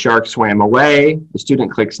have the shark swam away. The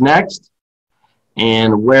student clicks next.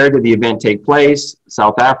 And where did the event take place?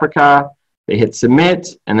 South Africa. They hit submit,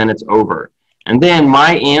 and then it's over. And then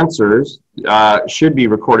my answers should be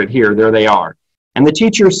recorded here. There they are. And the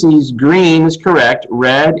teacher sees green is correct,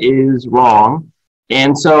 red is wrong.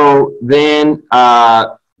 And so then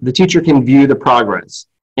the teacher can view the progress.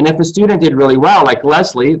 And if the student did really well, like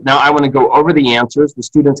Leslie, now I want to go over the answers. The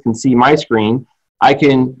students can see my screen. I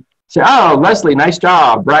can say, oh, Leslie, nice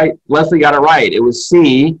job, right? Leslie got it right. It was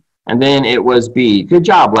C, and then it was B. Good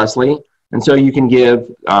job, Leslie. And so you can give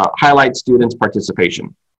highlight students'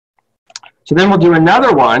 participation. So then we'll do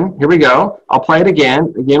another one. Here we go. I'll play it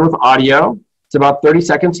again with audio. It's about 30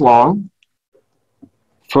 seconds long.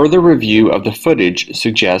 Further review of the footage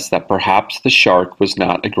suggests that perhaps the shark was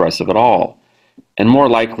not aggressive at all, and more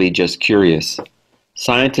likely just curious.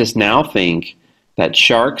 Scientists now think that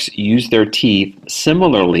sharks use their teeth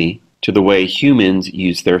similarly to the way humans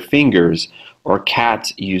use their fingers or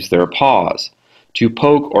cats use their paws to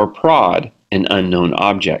poke or prod an unknown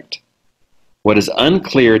object. What is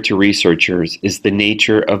unclear to researchers is the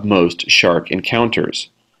nature of most shark encounters.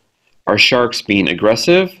 Are sharks being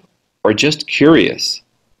aggressive or just curious?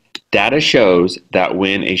 Data shows that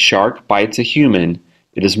when a shark bites a human,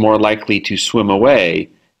 it is more likely to swim away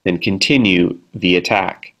than continue the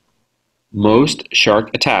attack. Most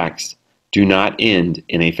shark attacks do not end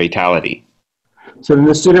in a fatality. So then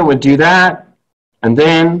the student would do that, and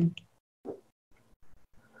then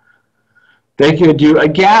they could do a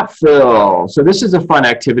gap fill. So this is a fun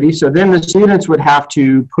activity. So then the students would have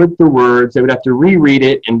to put the words, they would have to reread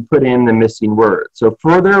it and put in the missing words. So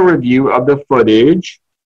further review of the footage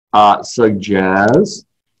suggests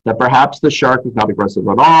that perhaps the shark is not aggressive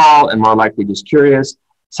at all and more likely just curious.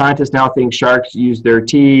 Scientists now think sharks use their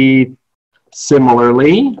teeth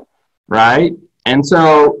similarly, right? And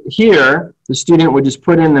so here, the student would just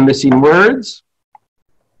put in the missing words.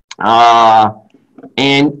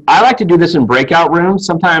 And I like to do this in breakout rooms.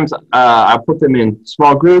 Sometimes I put them in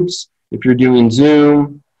small groups if you're doing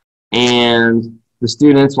Zoom, and the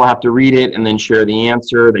students will have to read it and then share the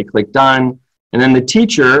answer. They click done. And then the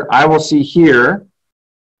teacher, I will see here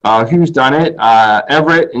who's done it.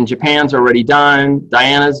 Everett in Japan's already done.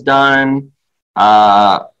 Diana's done.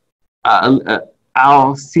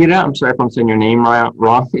 Alcira, I'm sorry if I'm saying your name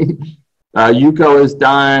wrong. Yuko is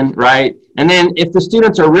done, right? And then if the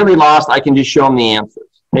students are really lost, I can just show them the answers.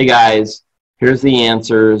 Hey guys, here's the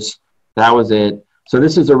answers. That was it. So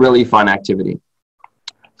this is a really fun activity.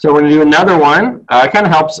 So we're going to do another one. It kind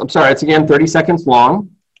of helps. I'm sorry, it's again 30 seconds long.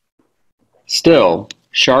 Still,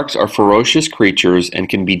 sharks are ferocious creatures and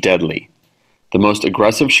can be deadly. The most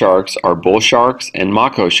aggressive sharks are bull sharks and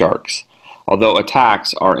mako sharks, although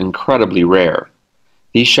attacks are incredibly rare.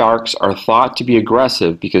 These sharks are thought to be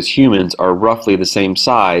aggressive because humans are roughly the same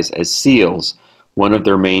size as seals, one of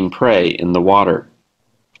their main prey in the water.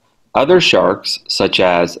 Other sharks, such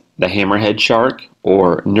as the hammerhead shark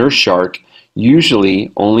or nurse shark,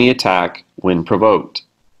 usually only attack when provoked.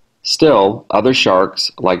 Still, other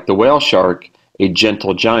sharks, like the whale shark, a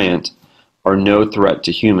gentle giant, are no threat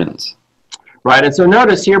to humans. Right, and so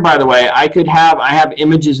notice here, by the way, I have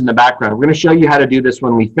images in the background. We're going to show you how to do this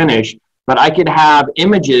when we finish, but I could have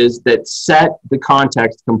images that set the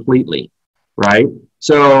context completely, right?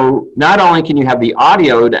 So not only can you have the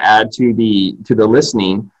audio to add to the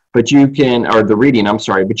listening, but you can, or the reading, I'm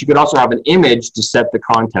sorry, but you could also have an image to set the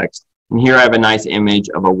context. And here I have a nice image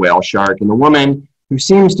of a whale shark and the woman who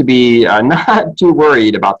seems to be not too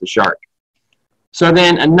worried about the shark. So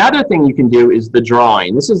then another thing you can do is the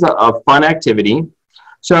drawing. This is a fun activity.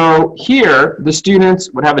 So here, the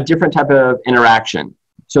students would have a different type of interaction.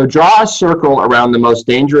 So draw a circle around the most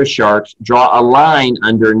dangerous sharks, draw a line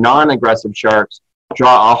under non-aggressive sharks,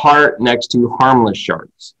 draw a heart next to harmless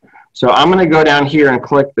sharks. So I'm going to go down here and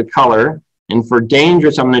click the color, and for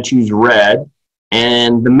dangerous, I'm going to choose red.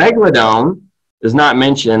 And the megalodon is not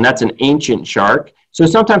mentioned. That's an ancient shark. So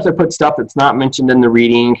sometimes I put stuff that's not mentioned in the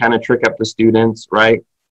reading, kind of trick up the students, right?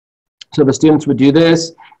 So the students would do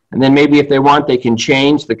this, and then maybe if they want, they can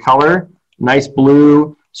change the color. Nice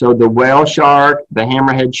blue. So the whale shark, the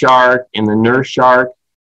hammerhead shark, and the nurse shark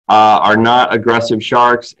are not aggressive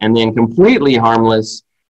sharks. And then completely harmless,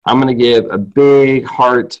 I'm going to give a big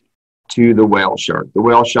heart to the whale shark. The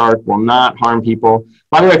whale shark will not harm people.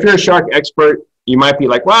 By the way, if you're a shark expert, you might be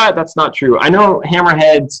like, what? That's not true. I know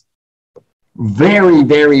hammerheads very,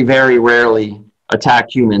 very, very rarely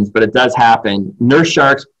attack humans, but it does happen. Nurse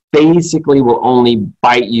sharks basically will only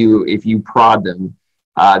bite you if you prod them.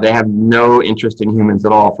 They have no interest in humans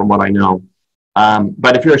at all, from what I know.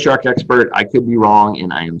 But if you're a shark expert, I could be wrong,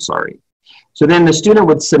 and I am sorry. So then the student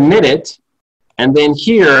would submit it, and then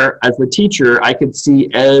here, as the teacher, I could see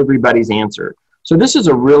everybody's answer. So this is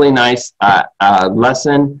a really nice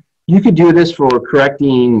lesson. You could do this for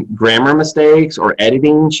correcting grammar mistakes or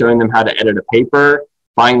editing, showing them how to edit a paper,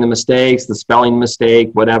 finding the mistakes, the spelling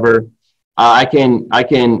mistake, whatever. I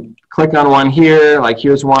can click on one here, like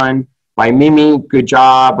here's one by Mimi, good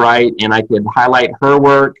job, right? And I could highlight her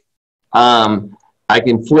work. I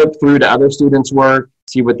can flip through to other students' work,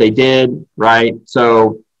 see what they did, right?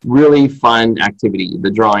 So really fun activity,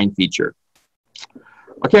 the drawing feature.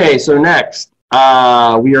 Okay, so next,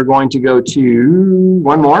 we are going to go to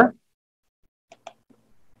one more.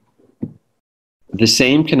 The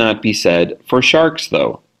same cannot be said for sharks,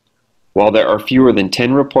 though. While there are fewer than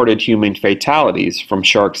 10 reported human fatalities from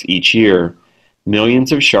sharks each year,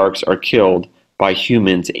 millions of sharks are killed by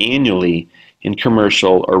humans annually in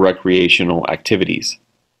commercial or recreational activities.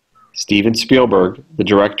 Steven Spielberg, the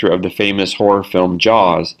director of the famous horror film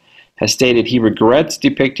Jaws, has stated he regrets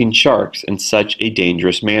depicting sharks in such a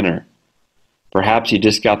dangerous manner. Perhaps he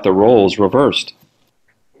just got the roles reversed.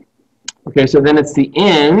 Okay, so then it's the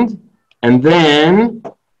end. And then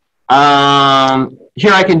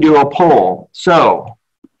here I can do a poll. So,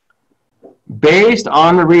 based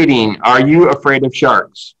on the reading, are you afraid of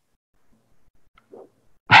sharks?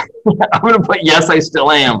 I'm going to put yes, I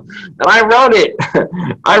still am. And I wrote it.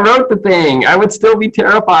 I wrote the thing. I would still be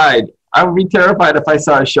terrified. I would be terrified if I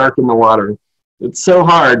saw a shark in the water. It's so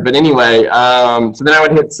hard. But anyway, so then I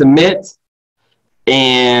would hit submit,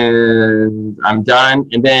 and I'm done.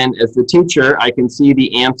 And then as the teacher, I can see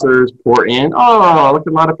the answers pour in. Oh, look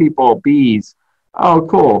at a lot of people, B's. Oh,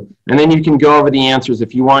 cool. And then you can go over the answers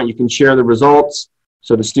if you want. You can share the results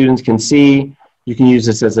so the students can see. You can use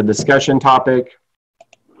this as a discussion topic.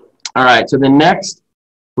 All right, so then next,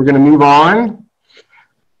 we're going to move on.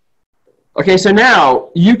 Okay, so now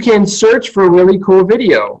you can search for a really cool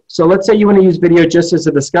video. So let's say you want to use video just as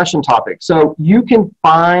a discussion topic. So you can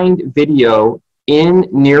find video in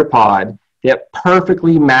Nearpod that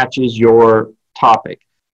perfectly matches your topic.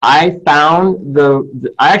 I found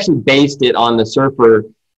I actually based it on the surfer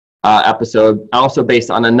episode. I also based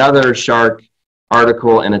on another shark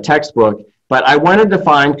article in a textbook. But I wanted to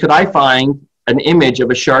find, could I find an image of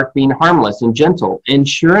a shark being harmless and gentle? And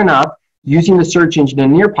sure enough, using the search engine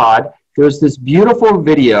in Nearpod, there's this beautiful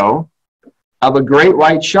video of a great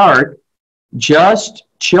white shark just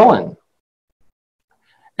chilling.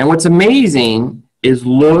 And what's amazing is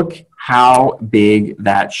look how big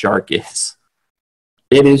that shark is.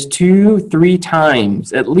 It is 2-3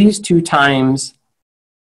 times, at least 2 times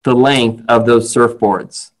the length of those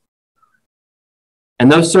surfboards.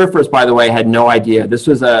 And those surfers, by the way, had no idea.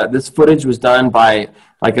 This footage was done by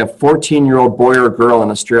like a 14-year-old boy or girl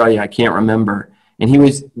in Australia, I can't remember. And he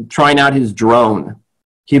was trying out his drone.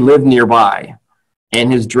 He lived nearby.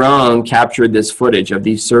 And his drone captured this footage of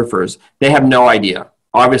these surfers. They have no idea,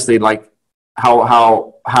 obviously, like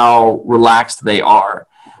how relaxed they are.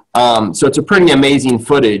 So it's a pretty amazing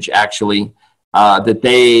footage, actually, that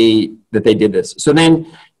they did this. So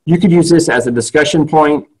then you could use this as a discussion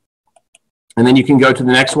point, and then you can go to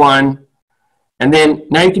the next one. And then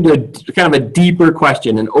now you can do a kind of a deeper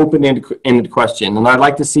question, an open-ended question. And I'd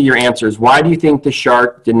like to see your answers. Why do you think the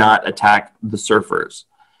shark did not attack the surfers?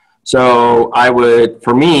 So I would,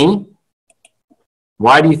 for me,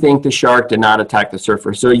 why do you think the shark did not attack the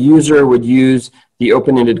surfers? So a user would use the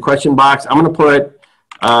open-ended question box. I'm going to put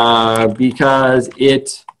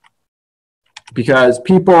because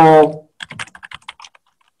people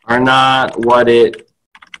are not what it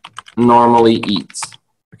normally eats.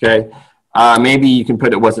 Okay. Maybe you can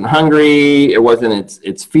put it wasn't hungry, it wasn't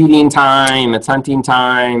its feeding time, it's hunting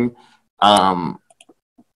time.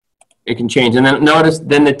 It can change. And then notice,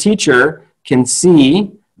 then the teacher can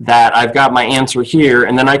see that I've got my answer here,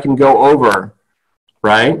 and then I can go over,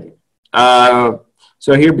 right?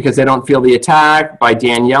 So here, because they don't feel the attack, by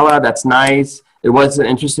Daniela, that's nice. It wasn't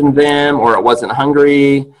interested in them, or it wasn't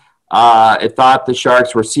hungry. It thought the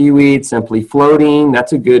sharks were seaweed, simply floating.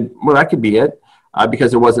 That's a good, well, that could be it.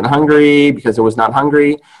 Because it wasn't hungry, because it was not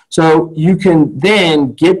hungry. So you can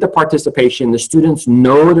then get the participation. The students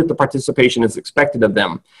know that the participation is expected of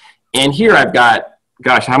them. And here I've got,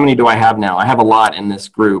 gosh, how many do I have now? I have a lot in this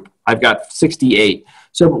group. I've got 68.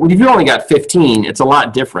 So if you only got 15, it's a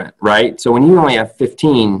lot different, right? So when you only have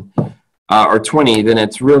 15 or 20, then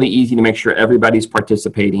it's really easy to make sure everybody's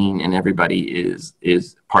participating and everybody is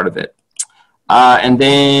part of it. And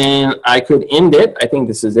then I could end it. I think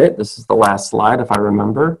this is it. This is the last slide, if I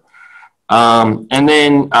remember. And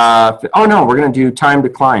then, oh no, we're going to do time to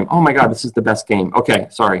climb. Oh my God, this is the best game. Okay,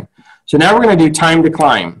 sorry. So now we're going to do time to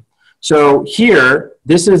climb. So here,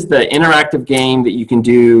 this is the interactive game that you can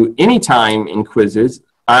do anytime in quizzes.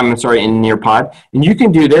 I'm sorry, in Nearpod. And you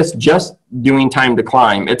can do this just doing time to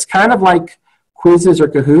climb. It's kind of like quizzes or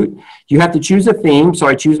Kahoot. You have to choose a theme. So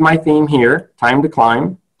I choose my theme here, time to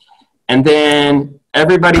climb. And then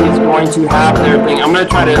everybody is going to have their thing. I'm going to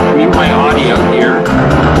try to mute my audio here.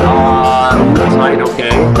 Right, okay.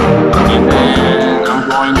 And then I'm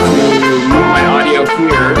going to mute my audio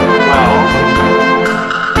here as well.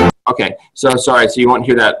 Okay, so sorry, so you won't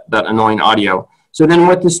hear that annoying audio. So then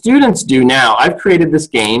what the students do now, I've created this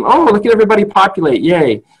game. Oh, look at everybody populate,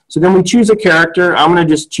 yay. So then we choose a character. I'm going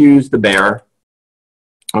to just choose the bear.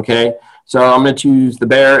 Okay, so I'm going to choose the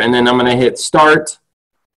bear, and then I'm going to hit start.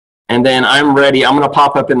 And then I'm ready. I'm going to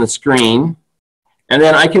pop up in the screen. And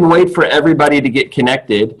then I can wait for everybody to get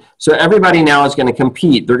connected. So everybody now is going to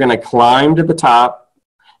compete. They're going to climb to the top.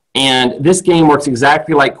 And this game works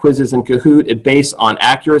exactly like quizzes and Kahoot. It's based on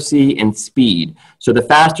accuracy and speed. So the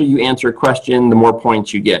faster you answer a question, the more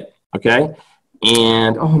points you get. Okay?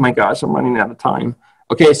 And, oh my gosh, I'm running out of time.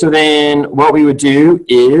 Okay, so then what we would do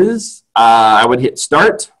is I would hit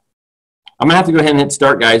start. I'm going to have to go ahead and hit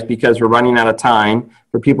start, guys, because we're running out of time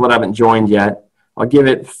for people that haven't joined yet. I'll give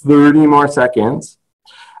it 30 more seconds.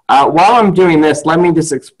 While I'm doing this, let me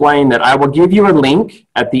just explain that I will give you a link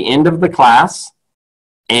at the end of the class,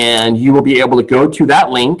 and you will be able to go to that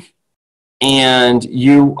link, and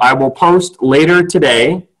I will post later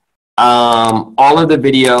today all of the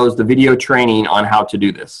videos, the video training on how to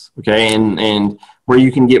do this, okay? And where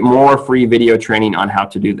you can get more free video training on how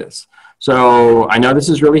to do this. So I know this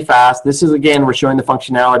is really fast. This is, again, we're showing the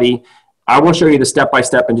functionality. I will show you the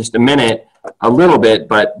step-by-step in just a minute, a little bit,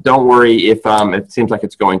 but don't worry if it seems like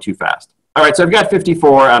it's going too fast. All right, so I've got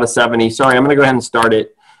 54 out of 70. Sorry, I'm going to go ahead and start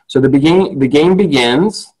it. So the game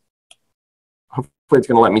begins. Hopefully it's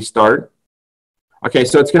going to let me start. Okay,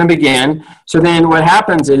 so it's going to begin. So then what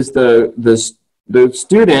happens is the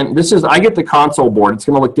student, I get the console board. It's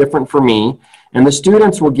going to look different for me. And the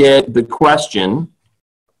students will get the question.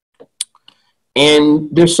 And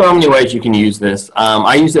there's so many ways you can use this.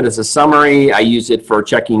 I use it as a summary. I use it for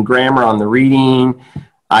checking grammar on the reading.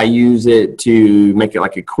 I use it to make it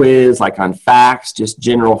like a quiz, like on facts, just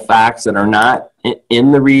general facts that are not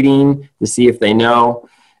in the reading to see if they know.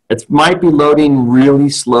 It might be loading really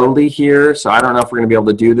slowly here, so I don't know if we're going to be able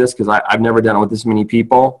to do this because I've never done it with this many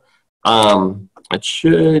people. It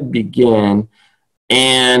should begin.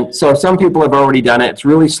 And so some people have already done it. It's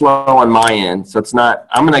really slow on my end, so it's not.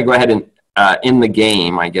 I'm going to go ahead and end the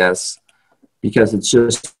game, I guess, because it's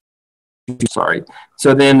just, sorry.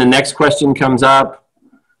 So then the next question comes up,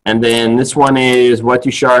 and then this one is, what do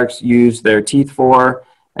sharks use their teeth for?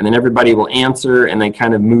 And then everybody will answer, and they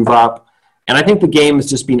kind of move up. And I think the game is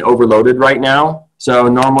just being overloaded right now. So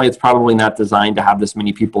normally it's probably not designed to have this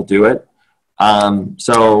many people do it.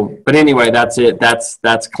 But anyway, that's it.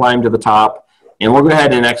 That's climb to the top. And we'll go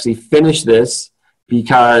ahead and actually finish this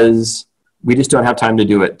because we just don't have time to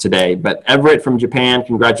do it today. But Everett from Japan,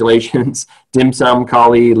 congratulations. Dim Sum,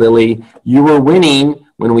 Kali, Lily, you were winning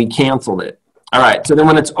when we canceled it. All right, so then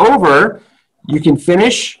when it's over, you can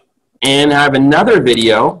finish and have another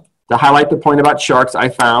video to highlight the point about sharks I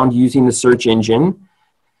found using the search engine.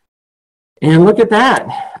 And look at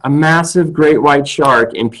that, a massive great white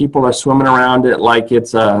shark, and people are swimming around it like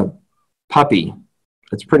it's a puppy.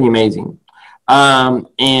 It's pretty amazing.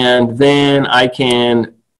 And then I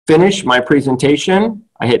can finish my presentation.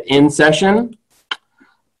 I hit end session.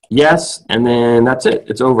 Yes, and then that's it.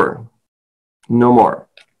 It's over. No more.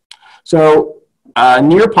 So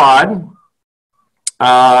Nearpod,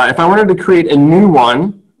 if I wanted to create a new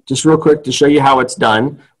one, just real quick to show you how it's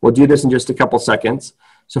done, we'll do this in just a couple seconds.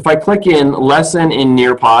 So if I click in lesson in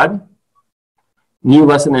Nearpod, new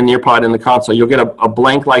lesson in Nearpod in the console, you'll get a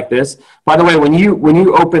blank like this. By the way, when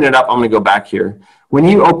you open it up, I'm going to go back here. When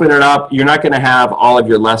you open it up, you're not going to have all of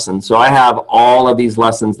your lessons. So I have all of these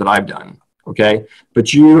lessons that I've done, okay?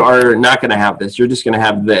 But you are not going to have this. You're just going to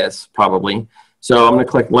have this, probably. So I'm going to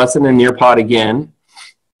click lesson in Nearpod again,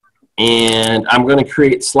 and I'm going to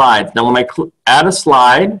create slides. Now, when I add a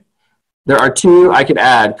slide, there are two I could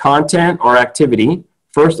add, content or activity.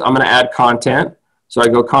 First, I'm going to add content. So I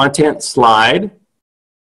go content slide.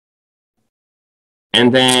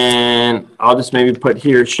 And then I'll just maybe put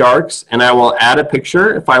here sharks, and I will add a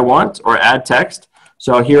picture if I want, or add text.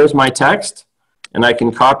 So here's my text, and I can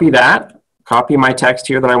copy that, copy my text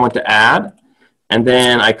here that I want to add, and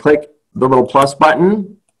then I click the little plus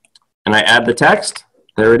button, and I add the text.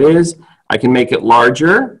 There it is. I can make it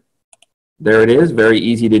larger. There it is, very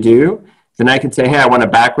easy to do. Then I can say, hey, I want a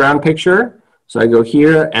background picture. So I go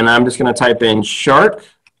here, and I'm just going to type in shark.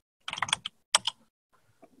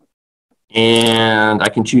 And I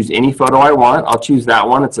can choose any photo I want. I'll choose that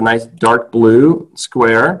one. It's a nice dark blue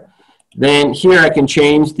square. Then here I can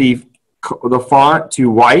change the font to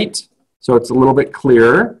white, so it's a little bit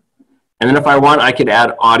clearer. And then if I want, I could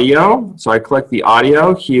add audio. So I click the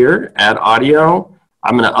audio here, add audio.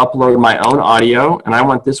 I'm going to upload my own audio, and I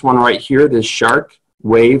want this one right here, this shark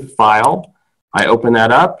wave file. I open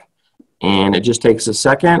that up, and it just takes a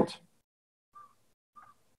second.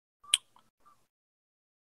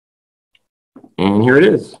 And here it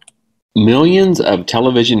is. Millions of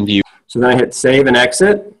television viewers. So then I hit save and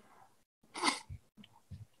exit.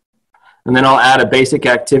 And then I'll add a basic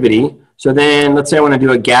activity. So then let's say I want to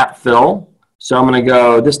do a gap fill. So I'm going to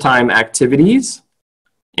go this time activities.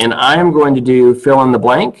 And I'm going to do fill in the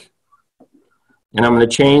blank. And I'm going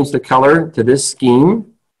to change the color to this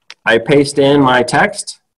scheme. I paste in my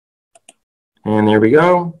text. And there we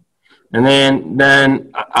go. And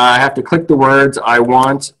then I have to click the words I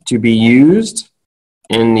want to be used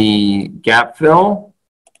in the gap fill.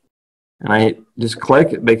 And I just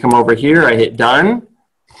click, they come over here, I hit done,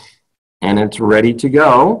 and it's ready to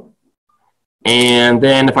go. And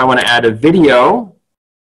then if I want to add a video,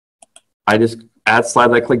 I just add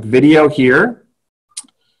slides, I click video here,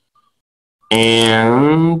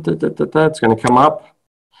 and it's going to come up.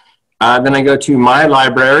 Then I go to my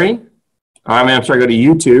library, I go to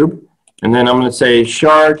YouTube, and then I'm going to say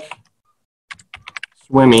shark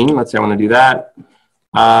swimming. Let's say I want to do that.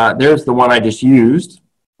 There's the one I just used.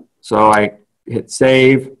 So I hit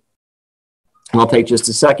save. It'll take just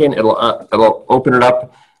a second. It'll open it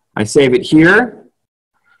up. I save it here.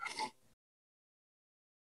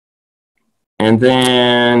 And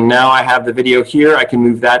then now I have the video here. I can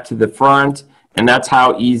move that to the front. And that's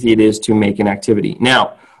how easy it is to make an activity.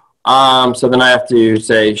 Now, so then I have to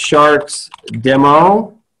say Sharks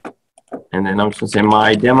demo. And then I'm just going to say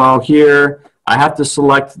my demo here. I have to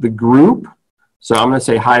select the group. So I'm going to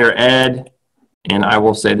say higher ed. And I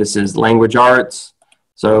will say this is language arts.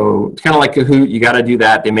 So it's kind of like Kahoot. You got to do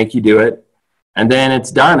that. They make you do it. And then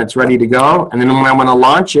it's done. It's ready to go. And then when I want to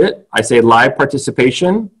launch it, I say live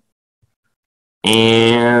participation.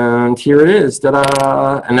 And here it is.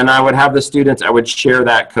 Ta-da. And then I would have the students, I would share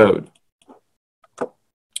that code.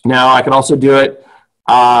 Now I can also do it.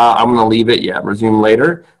 I'm going to leave it. Yeah, resume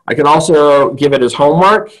later. I could also give it as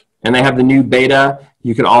homework. And they have the new beta.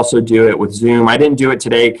 You can also do it with Zoom. I didn't do it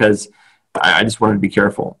today because I just wanted to be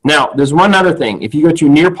careful. Now, there's one other thing. If you go to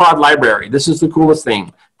Nearpod Library, this is the coolest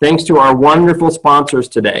thing. Thanks to our wonderful sponsors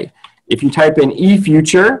today. If you type in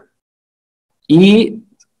eFuture, E-Future,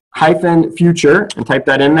 and type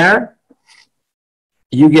that in there,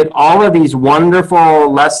 you get all of these wonderful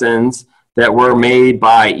lessons that were made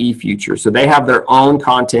by eFuture. So they have their own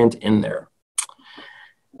content in there.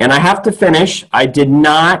 And I have to finish. I did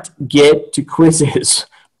not get to quizzes.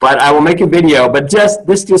 But I will make a video. But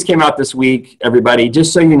this just came out this week, everybody.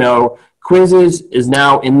 Just so you know, Quizzes is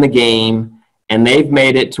now in the game, and they've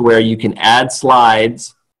made it to where you can add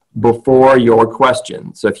slides before your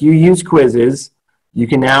question. So if you use Quizzes, you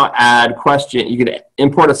can now add question. You can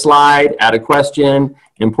import a slide, add a question,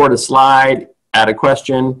 import a slide, add a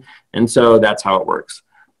question. And so that's how it works.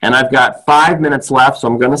 And I've got 5 minutes left, so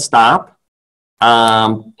I'm going to stop.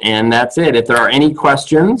 And that's it. If there are any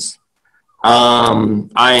questions, I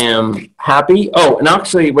am happy. Oh, and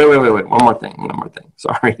actually, wait. One more thing.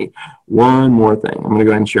 Sorry. One more thing. I'm going to go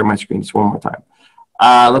ahead and share my screen just one more time.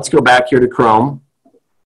 Let's go back here to Chrome.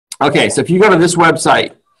 Okay, so if you go to this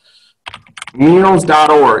website,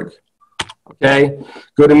 meals.org, okay,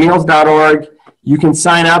 go to meals.org. You can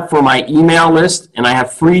sign up for my email list, and I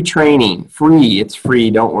have free training. Free. It's free.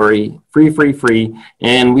 Don't worry. Free.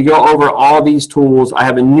 And we go over all these tools. I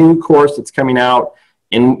have a new course that's coming out.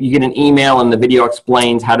 And you get an email, and the video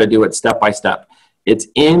explains how to do it step by step. It's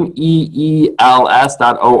meels.org.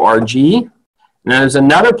 And there's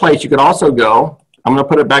another place you could also go. I'm going to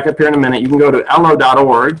put it back up here in a minute. You can go to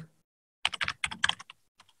lo.org.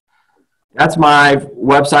 That's my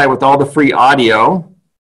website with all the free audio.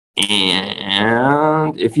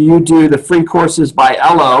 And if you do the free courses by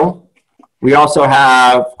Elo, we also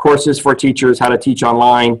have courses for teachers, how to teach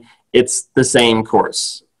online. It's the same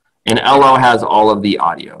course. And Elo has all of the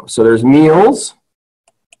audio. So there's Meals,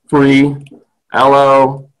 free,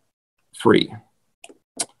 Elo, free.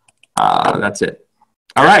 That's it.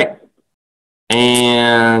 All right.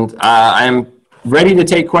 And I'm ready to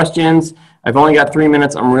take questions. I've only got 3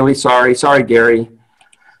 minutes. I'm really sorry. Sorry, Gary.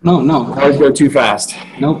 No. I always go too fast.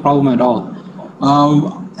 No problem at all.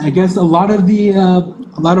 I guess a lot of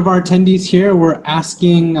our attendees here were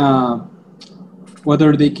asking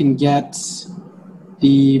whether they can get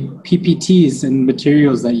the PPTs and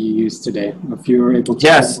materials that you used today, if you were able to.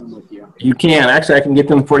 Yes, you can. Actually, I can get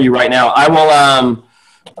them for you right now. I will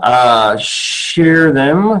share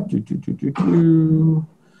them.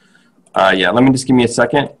 Yeah, let me just give me a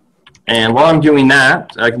second. And while I'm doing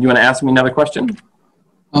that, you want to ask me another question?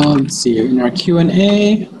 Let's see, in our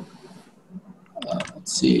Q&A,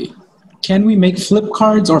 let's see. Can we make flip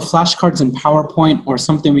cards or flashcards in PowerPoint, or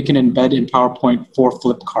something we can embed in PowerPoint for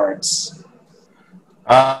flip cards?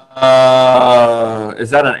 Is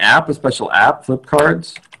that an app, a special app, flip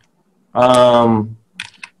cards? I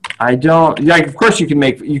don't, like, of course you can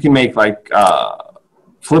make like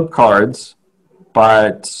flip cards,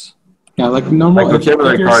 but yeah, like normal, like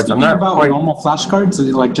vocabulary cards. I'm not about normal flashcards,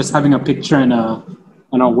 like just having a picture and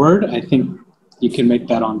a word. I think you can make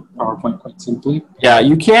that on PowerPoint quite simply. Yeah,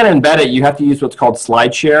 you can embed it. You have to use what's called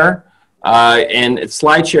SlideShare, and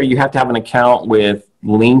SlideShare you have to have an account with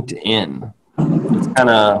LinkedIn. It's kind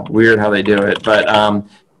of weird how they do it, but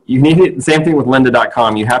you need it. The same thing with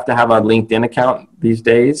lynda.com. You have to have a LinkedIn account these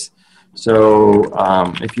days. So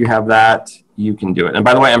if you have that, you can do it. And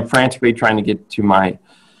by the way, I'm frantically trying to get to my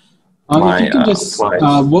slides.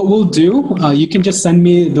 What we'll do, you can just send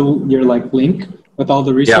me your link with all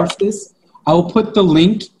the resources. Yep. I will put the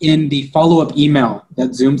link in the follow-up email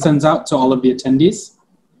that Zoom sends out to all of the attendees.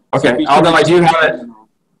 Okay, so although I do have it.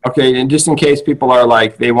 Okay, and just in case people are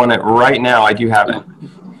like, they want it right now, I do have it.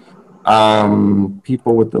 Yeah.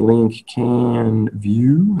 People with the link can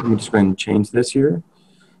view. Let me just go ahead and change this here.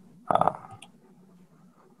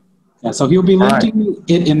 Yeah, so he'll be linking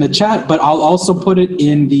it in the chat, but I'll also put it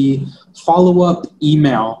in the follow-up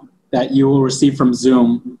email that you will receive from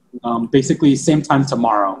Zoom, basically same time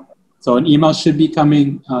tomorrow. So an email should be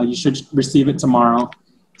coming. You should receive it tomorrow.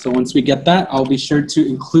 So once we get that, I'll be sure to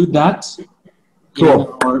include that in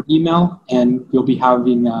our email, and you'll be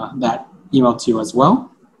having that email to you as well.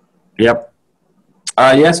 Yep.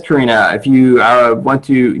 Yes, Karina, if you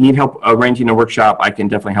need help arranging a workshop, I can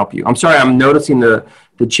definitely help you. I'm sorry, I'm noticing the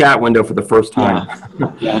chat window for the first time.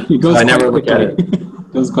 Yeah, it goes I never look at it.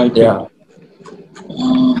 It goes quite quick.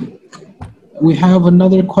 We have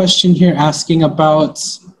another question here asking about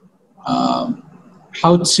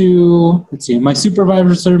how to, let's see, my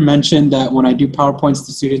supervisor mentioned that when I do PowerPoints,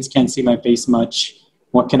 the students can't see my face much.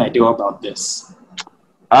 What can I do about this?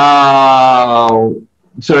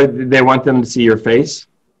 So they want them to see your face?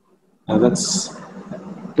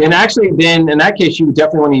 And actually, then in that case, you would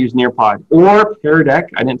definitely want to use Nearpod or Pear Deck.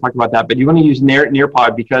 I didn't talk about that, but you want to use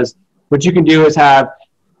Nearpod because what you can do is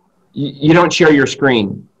you don't share your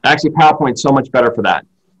screen. Actually, PowerPoint's so much better for that.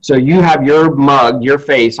 So you have your mug, your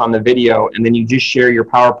face on the video, and then you just share your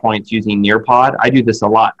PowerPoints using Nearpod. I do this a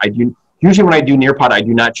lot. Usually when I do Nearpod, I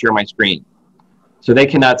do not share my screen. So they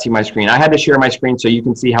cannot see my screen. I had to share my screen so you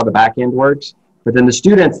can see how the back end works. But then the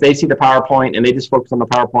students, they see the PowerPoint and they just focus on the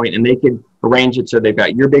PowerPoint and they can arrange it so they've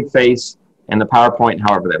got your big face and the PowerPoint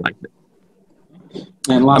however they like it.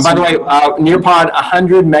 And by the way, Nearpod,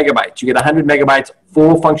 100 megabytes. You get 100 megabytes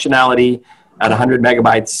full functionality at 100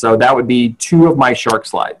 megabytes. So that would be 2 of my shark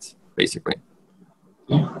slides, basically.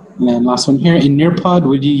 Okay. And then last one here. In Nearpod,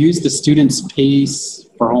 would you use the student's pace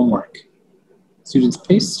for homework? Student's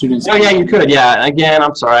pace? Student's Oh, yeah, you could. Yeah. Again,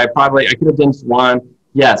 I'm sorry. I could have done one.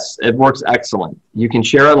 Yes, it works excellent. You can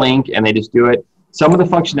share a link and they just do it. Some of the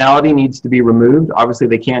functionality needs to be removed. Obviously,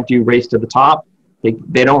 they can't do race to the top.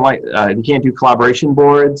 They don't like, you can't do collaboration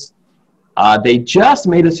boards. They just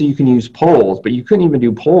made it so you can use polls, but you couldn't even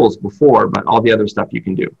do polls before, but all the other stuff you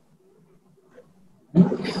can do.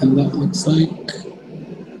 And that looks like...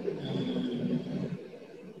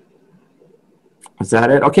 Is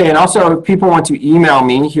that it? Okay, and also if people want to email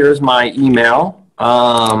me, here's my email.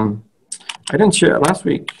 I didn't share it last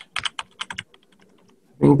week. I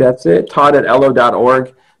think that's it,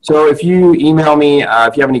 todd@lo.org. So if you email me,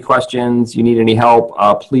 if you have any questions, you need any help,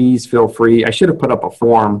 please feel free. I should have put up a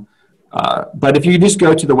form. But if you just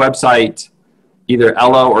go to the website, either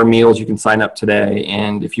LO or Meals, you can sign up today.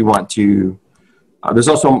 And if you want to, there's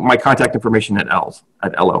also my contact information at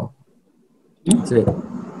LO. That's it.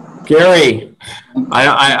 Gary,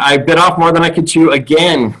 I bit off more than I could chew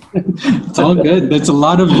again. It's all good. There's a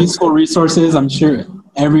lot of useful resources. I'm sure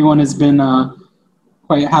everyone has been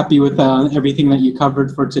quite happy with everything that you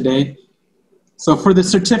covered for today. So for the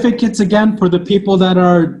certificates, again, for the people that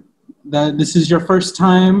this is your first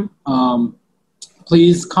time,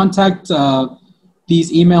 please contact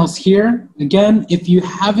these emails here. Again, if you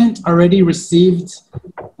haven't already received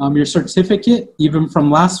your certificate, even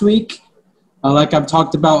from last week, like I've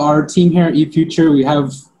talked about our team here at eFuture, we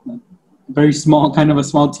have a very small, kind of a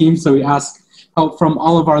small team, so we ask help from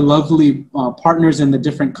all of our lovely partners in the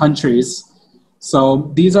different countries.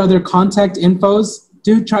 So these are their contact infos.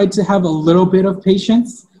 Do try to have a little bit of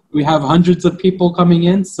patience. We have hundreds of people coming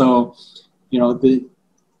in, so the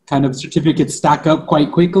kind of certificates stack up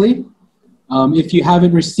quite quickly. If you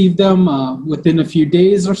haven't received them within a few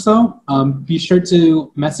days or so, be sure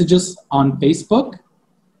to message us on Facebook.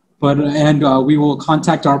 We will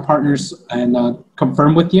contact our partners and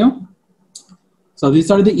confirm with you. So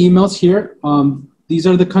these are the emails here. These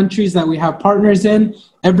are the countries that we have partners in.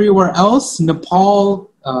 Everywhere else,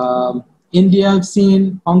 Nepal, India, I've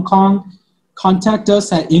seen, Hong Kong, contact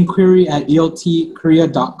us at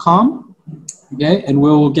inquiry@eltkorea.com. Okay, and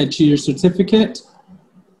we'll get you your certificate.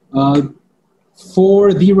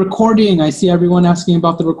 For the recording, I see everyone asking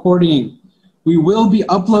about the recording. We will be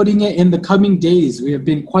uploading it in the coming days. We have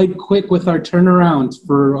been quite quick with our turnaround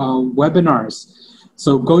for webinars.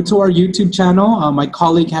 So go to our YouTube channel. My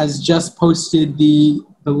colleague has just posted the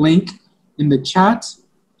link in the chat.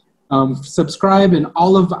 Subscribe, and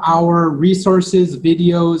all of our resources,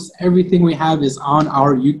 videos, everything we have is on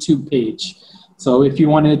our YouTube page. So if you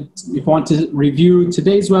want to review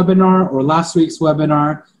today's webinar or last week's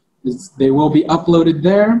webinar, they will be uploaded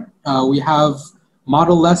there. We have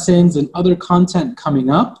model lessons and other content coming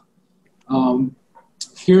up.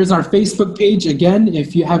 Here's our Facebook page. Again,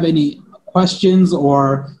 if you have any questions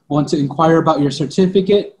or want to inquire about your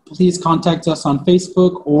certificate, please contact us on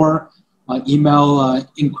Facebook or email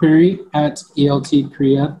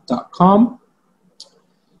inquiry@eltkorea.com.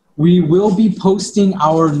 we will be posting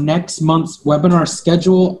our next month's webinar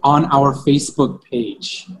schedule on our Facebook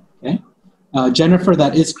page. Okay, Jennifer,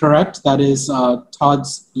 that is correct. That is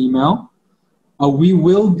Todd's email. I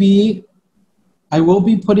will be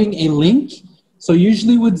putting a link. So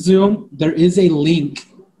usually with Zoom, there is a link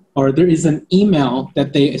or there is an email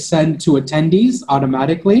that they send to attendees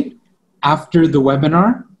automatically after the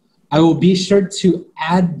webinar. I will be sure to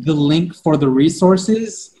add the link for the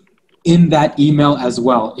resources in that email as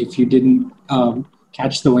well if you didn't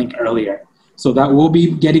catch the link earlier. So that will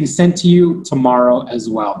be getting sent to you tomorrow as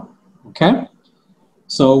well, okay?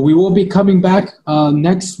 So we will be coming back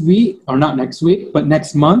next week, or not next week, but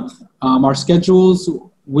next month. Our schedules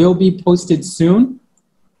will be posted soon.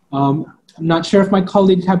 I'm not sure if my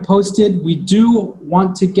colleagues have posted. We do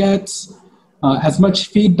want to get as much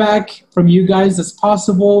feedback from you guys as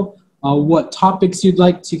possible. What topics you'd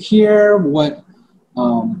like to hear, what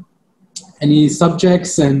any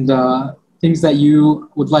subjects and things that you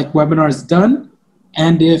would like webinars done.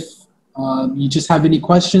 And if you just have any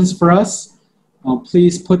questions for us,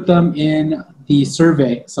 please put them in the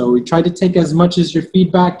survey. So we try to take as much as your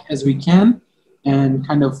feedback as we can and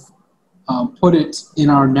kind of put it in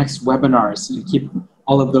our next webinars and keep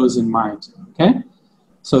all of those in mind, okay?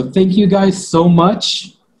 So thank you guys so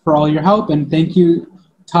much for all your help, and thank you,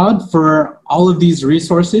 Todd, for all of these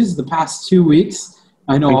resources the past 2 weeks.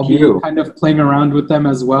 I know I'll be kind of playing around with them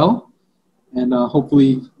as well, and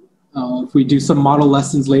hopefully if we do some model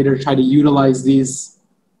lessons later, try to utilize these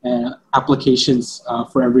applications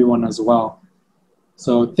for everyone as well.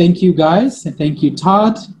 So thank you guys, and thank you,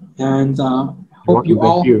 Todd, and hope you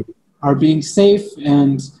all are being safe,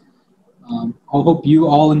 and I hope you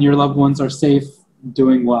all and your loved ones are safe,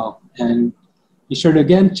 doing well. And be sure to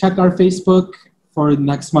again check our Facebook for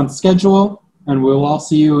next month's schedule, and we'll all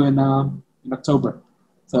see you in October.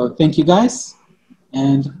 So thank you guys,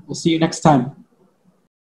 and we'll see you next time.